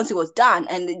like Beyonce was done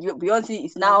and Beyonce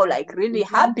is now Yeah. like really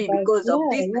It's not happy bad. because of Yeah,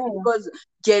 this yeah. because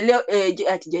J-Lo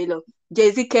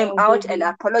Jay-Z came Oh, out and baby.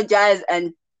 apologized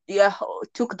and yeah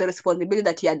took the responsibility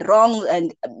that he had wrong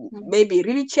and Mhm. maybe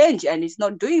really changed and is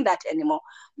not doing that anymore,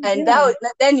 and Yeah.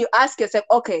 then you ask yourself,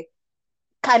 okay,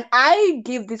 can I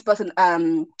give this person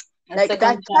A like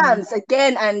that second chance. chance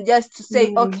again and just to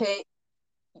say, Mm. okay,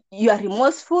 you are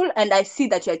remorseful and I see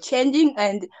that you're changing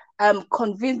and I'm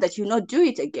convinced that you'll not do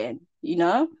it again.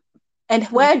 And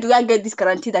where do I get this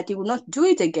guarantee that you will not do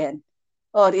it again?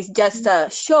 Or it's just a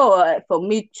show for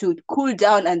me to cool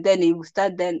down and then it will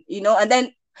start then,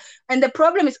 and the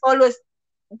problem is always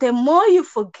the more you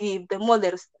forgive, the more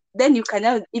then you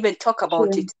cannot even talk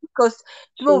about True. it because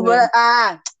people will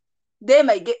True. they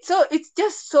might get so it's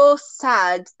just so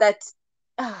sad that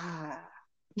ah,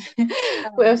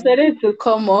 We have um, started to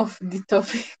come off the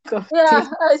topic of yeah, this.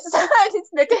 it's sad. It's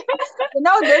like we're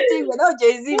now dating, we're now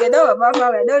Jay-Z, we're now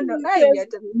Obama, we don't know. Hey, we are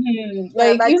talking.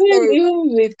 Yeah, Like but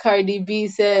even with Cardi B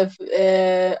self,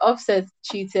 Offset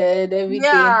cheated,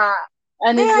 everything. yeah,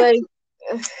 And they it's are like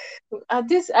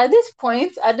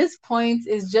at this point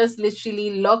it's just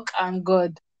literally luck and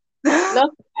God.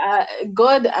 Luck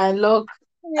God and luck.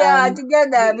 Yeah, and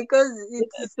together we because it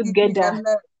is a together,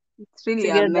 mess. It's really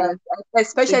a together, mess,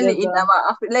 especially in together.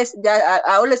 our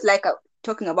I always like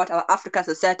talking about our African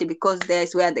society because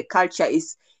there's where the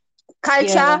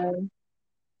Yeah, culture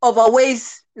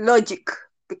overweighs logic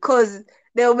because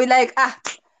they'll be like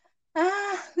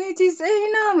it is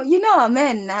man you know how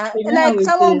like it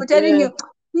someone is. will telling Yeah. you,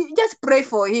 "You just pray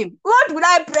for him." What would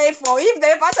I pray for if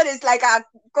the person is like a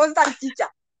constant teacher?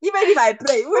 Even if I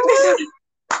pray,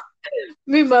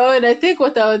 Me, my own, I think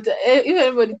what I would, if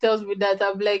anybody tells me that,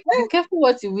 I'm like, be careful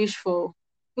what you wish for.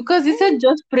 Because he said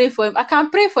just pray for him. I can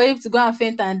pray for him to go and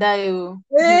faint and die. Oh.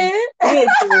 Wait,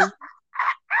 oh.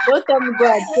 Don't tell me go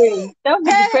and pray. Tell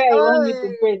me the Hey, prayer you want me oh,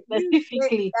 to pray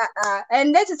specifically.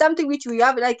 and that is something which we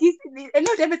have like and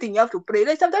not everything you have to pray.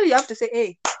 Like sometimes you have to say,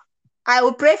 "Hey, I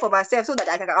will pray for myself so that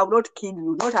I will not kill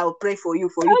you. Not I will pray for you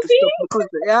to Abi? stop because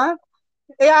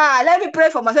yeah, let me pray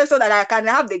for myself so that I can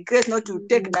have the grace not to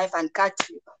take Mm, knife and cut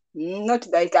you. Not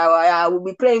like I will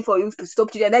be praying for you to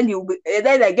stop it, and then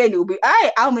then again you'll be.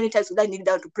 How many times would I need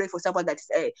down to pray for someone that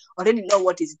is already know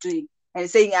what he's doing and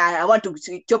saying, I want to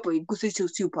chop a goosey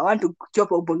soup. I want to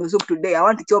chop a bono soup today. I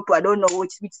want to chop. I don't know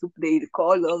which soup they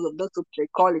call all of those soup they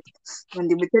call it, and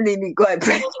they be telling me go and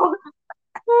pray.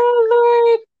 oh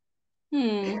Lord.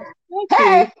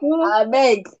 Okay. Hey, So, I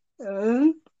beg. Uh,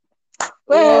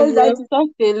 well, we that have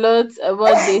talked a lot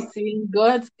about dating,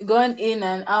 gone in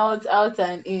and out, out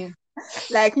and in.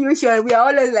 like usual, we are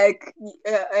always like,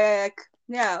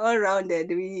 yeah, all rounded.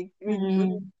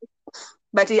 Mm,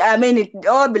 But I mean, it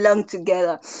all belongs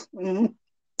together. Mm.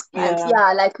 And yeah.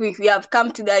 yeah, like we have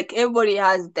come to like everybody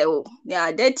has the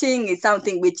dating is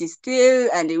something which is still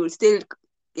and it will still,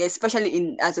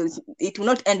 especially it will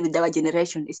not end with our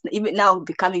generation. It's even now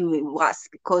becoming worse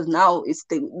because now it's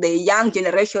the young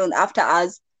generation after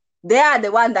us. They are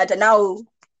the one that are now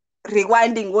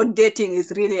rewinding what dating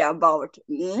is really about.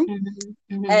 Mm. Mm-hmm,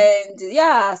 mm-hmm, And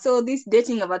yeah, so this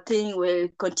dating of a thing will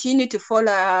continue to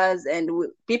follow us, and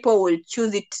people will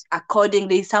choose it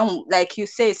accordingly. Some, like you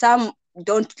say, some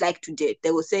don't like to date.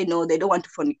 They will say no, they don't want to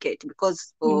fornicate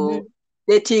because mm-hmm,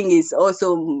 dating is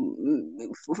also,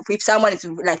 if someone is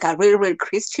like a real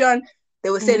Christian, they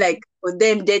will say like mm-hmm, for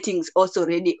them dating is also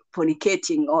really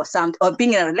fornicating or some, or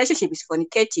being in a relationship is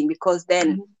fornicating because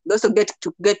then mm-hmm, you also get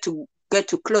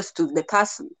too close to the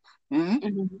person. Mm-hmm.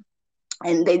 mm-hmm.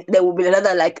 And there will be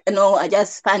another like, I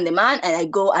just find the man and I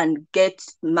go and get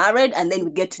married, and then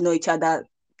we get to know each other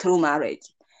through marriage,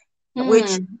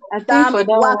 which I think some for it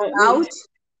that works one, out,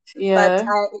 but yeah,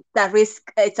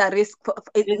 it's a risk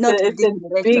not it's this a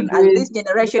generation, big as risk this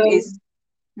generation because is.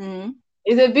 Mm,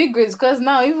 it's a big risk because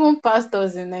now even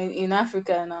pastors in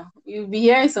Africa now you'll be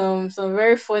hearing some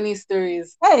very funny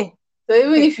stories. hey, So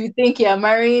even hey, if you think you're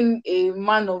marrying a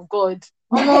man of God,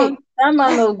 come on, hey, that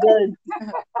man of God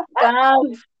can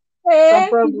have some hey,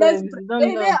 problems. You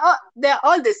don't know. they're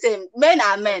all the same. Men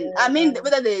are men. I mean, Yeah,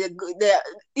 whether they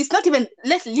it's not even,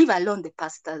 let's leave alone the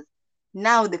pastors.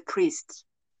 Now the priests,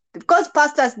 because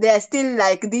pastors they are still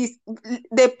like this,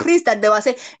 the priest that they were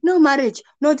saying no marriage,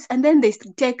 no this, and then they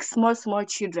take small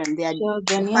children they are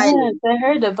children. Yes, defiling. I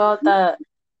heard about that.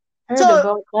 Heard So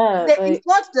about that. it's Like,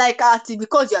 not like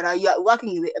because you're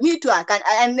working in me too. I can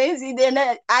and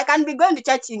then I can be going to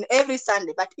church in every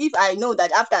Sunday, but if I know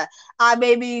that after I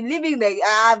may be leaving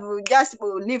I've just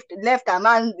left a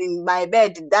man in my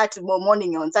bed that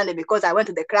morning on Sunday because I went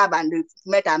to the club and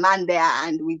met a man there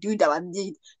and we did our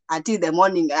deed until the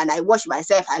morning, and I wash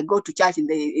myself, I go to church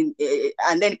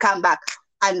and then come back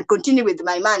and continue with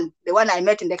my man, the one I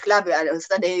met in the club on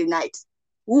Saturday night.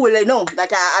 Who will I know that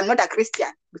I'm not a Christian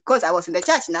because I was in the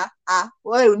church now?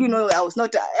 Well, I was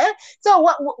not. So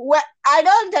what? I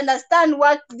don't understand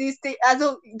what this thing.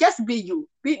 Also, just be you.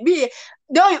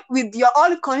 Though with your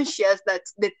own conscience that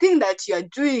the thing that you are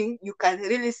doing, you can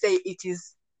really say it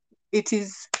is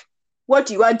what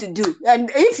you want to do.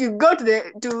 And if you go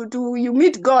to you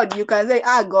meet God, you can say,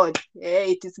 God,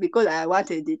 it is because I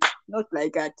wanted it, not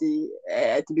like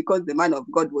because the man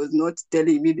of God was not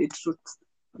telling me the truth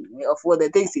of what the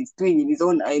things he's doing in his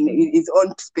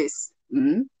own space.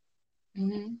 Mm-hmm.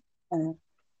 mm-hmm.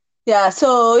 Yeah,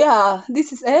 so yeah,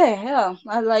 this is yeah.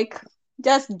 I like,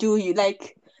 just do you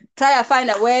like, try to find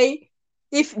a way.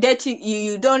 If dating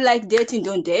you don't like dating,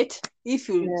 don't date. If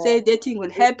you Yeah, say dating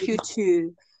will if help you you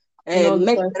to know the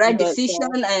make the person right decision,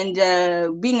 better.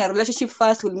 and being a relationship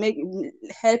first will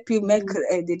help you make Mm-hmm.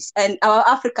 this. And our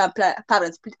African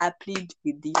parents, I plead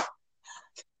with you.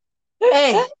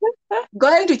 Hey,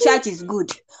 going to church is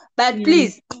good, but Mm,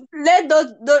 please let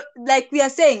those like we are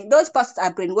saying, those pastors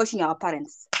are brainwashing our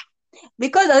parents.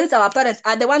 because at least our parents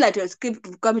are the one that was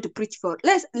coming to preach for.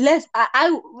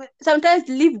 I sometimes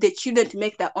leave the children to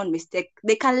make their own mistake.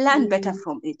 They can learn better Mm.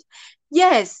 from it.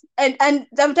 Yes, and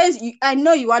sometimes I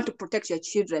know you want to protect your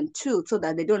children too, so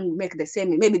that they don't make the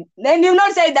same. Maybe then you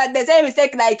not say that the same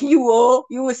mistake like you. Oh,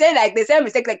 you will say like the same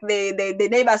mistake like the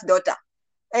neighbor's daughter,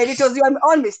 and it was your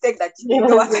own mistake that you don't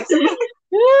Yes. want to.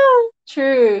 Yeah,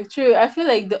 true, true. I feel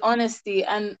like the honesty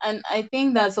and I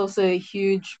think that's also a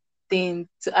huge thing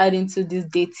to add into this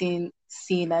dating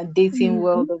scene and dating Mm-hmm.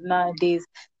 world of nowadays.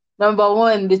 Number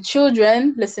one, the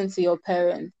children listen to your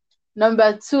parents.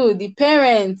 Number two, the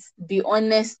parents be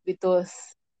honest with us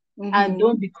and Mm-hmm.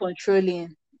 don't be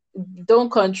controlling.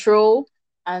 Don't control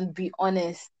and be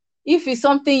honest. If it's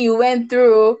something you went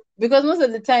through, because most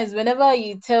of the times, whenever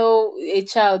you tell a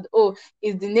child, oh,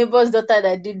 it's the neighbor's daughter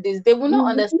that did this, they will not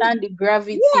understand the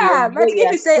gravity of Yeah, but what you if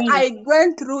are you say saying. I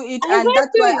went through it I and went that's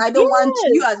why through it, I don't want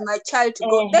you yes. as my child to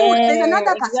go, then there's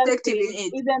another perspective in Exactly.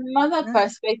 it. With another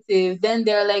perspective, then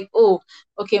they're like, oh,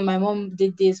 okay, my mom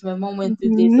did this, my mom went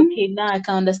through this. Mm-hmm. Okay, now I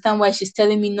can understand why she's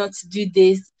telling me not to do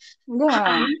this.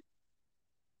 Yeah.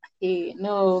 Okay,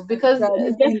 no, because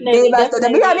This definitely, neighbor's daughter.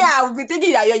 Because I mean, definitely, I will be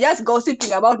thinking that you're just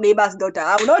gossiping about neighbor's daughter.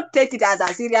 I will not take it as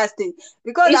a serious thing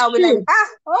because it's I'll be like, true.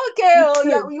 okay, It's oh,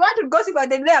 true. you want to gossip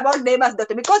about neighbor's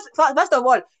daughter because first of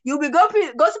all, you'll be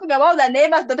gossiping about the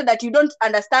neighbor's daughter that you don't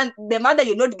understand the mother.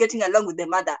 You're not getting along with the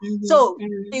mother. Mm-hmm, So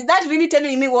mm-hmm. is that really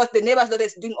telling me what the neighbor's daughter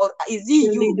is doing, or is it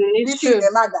Really you do. It's beating true.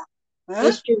 the mother? Huh?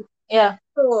 It's true. Yeah.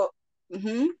 So.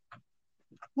 Mm-hmm.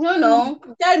 No, Mm. no.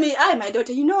 Tell me, I, my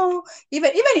daughter, even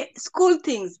school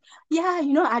things. Yeah,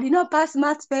 I did not pass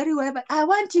maths very well, but I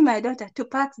want you, my daughter, to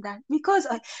pass that because,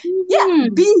 yeah,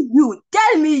 be Mm-hmm. you.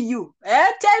 Tell me you.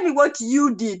 Tell me what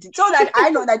you did, so that I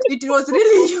know that it was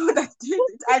really you that did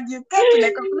it, and you came to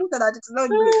the conclusion that it's not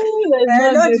good. That's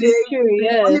not Not good. It's true. the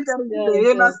Yes. only telling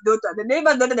Yes. Yes. the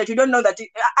neighbor's daughter that you don't know that.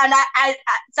 And I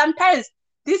sometimes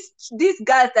these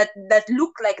girls that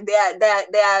look like they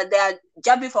are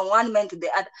jumping from one man to the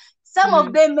other. Some of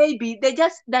Mm-hmm. them maybe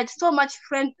they're so much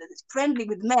friendly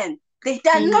with men. They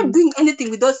are not Mm-hmm. doing anything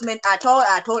with those men at all,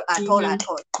 at all, at all, Mm-hmm. at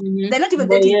all. They're not Mm-hmm. even But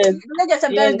dating them. yes. They just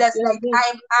sometimes Yes. just Yes. like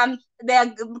Yes. I'm they are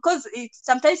because it's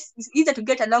sometimes it's easier to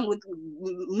get along with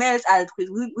males as with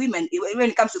women when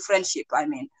it comes to friendship. I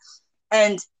mean,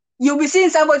 and you'll be seeing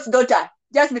somebody's daughter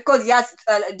just because he has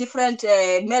different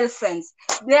male friends.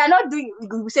 They are not doing.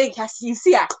 You say yes, he's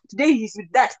here today. He's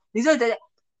with that.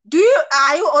 Do you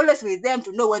are you always with them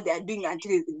to know what they are doing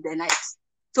until the night,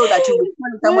 so that you will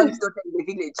find someone's daughter in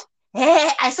the village? Hey,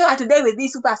 I saw her today with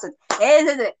this person.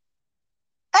 Hey,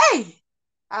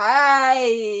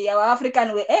 our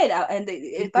African way. Hey, and the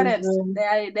It is, parents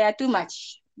they are too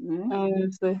much. Mm.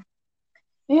 honestly.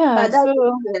 Yeah. But that's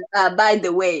So. by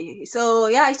the way. So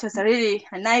yeah, it was a really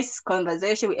a nice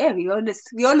conversation. Yeah, we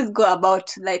always go about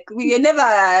like we are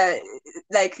never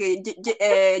like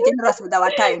generous with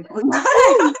our time.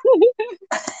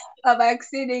 Of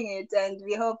exceeding it, and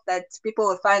we hope that people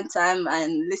will find time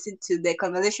and listen to the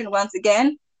conversation once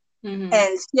again Mm-hmm.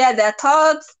 and share their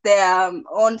thoughts, their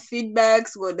own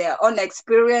feedbacks, what their own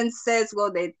experiences,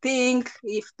 what they think,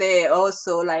 if they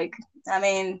also like, I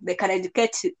mean, they can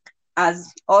educate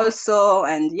us also,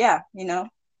 and yeah,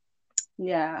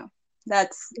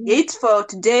 that's it for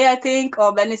today, I think.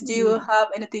 Or Benis, do you Mm. have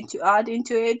anything to add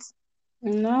into it?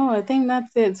 No, I think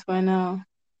that's it for now.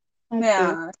 That's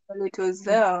it. Yeah, well, it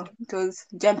was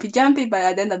jumpy, jumpy, but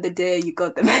at the end of the day, you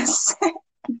got the message.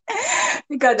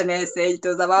 You got the message. It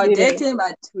was about Yeah. dating,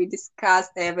 but we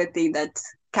discussed everything that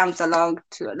comes along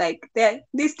to like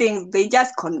these things.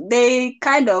 They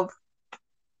kind of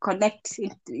connect.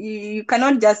 You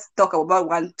cannot just talk about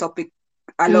one topic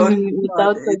alone. Mm-hmm. No,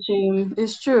 Without touching.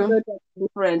 It's true.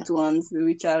 different ones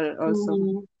which are also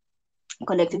Mm-hmm.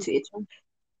 connected to it.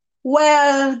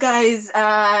 Well, guys,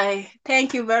 I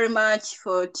thank you very much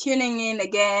for tuning in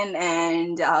again,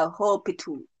 and I hope it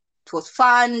was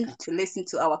fun to listen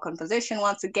to our conversation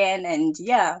once again. And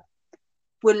yeah,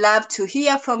 we'd love to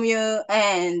hear from you,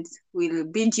 and we'll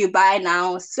bid you bye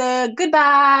now. So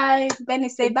goodbye. Benny,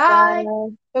 say bye.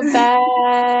 Goodbye.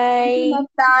 See you Goodbye. next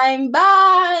time.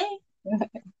 Bye.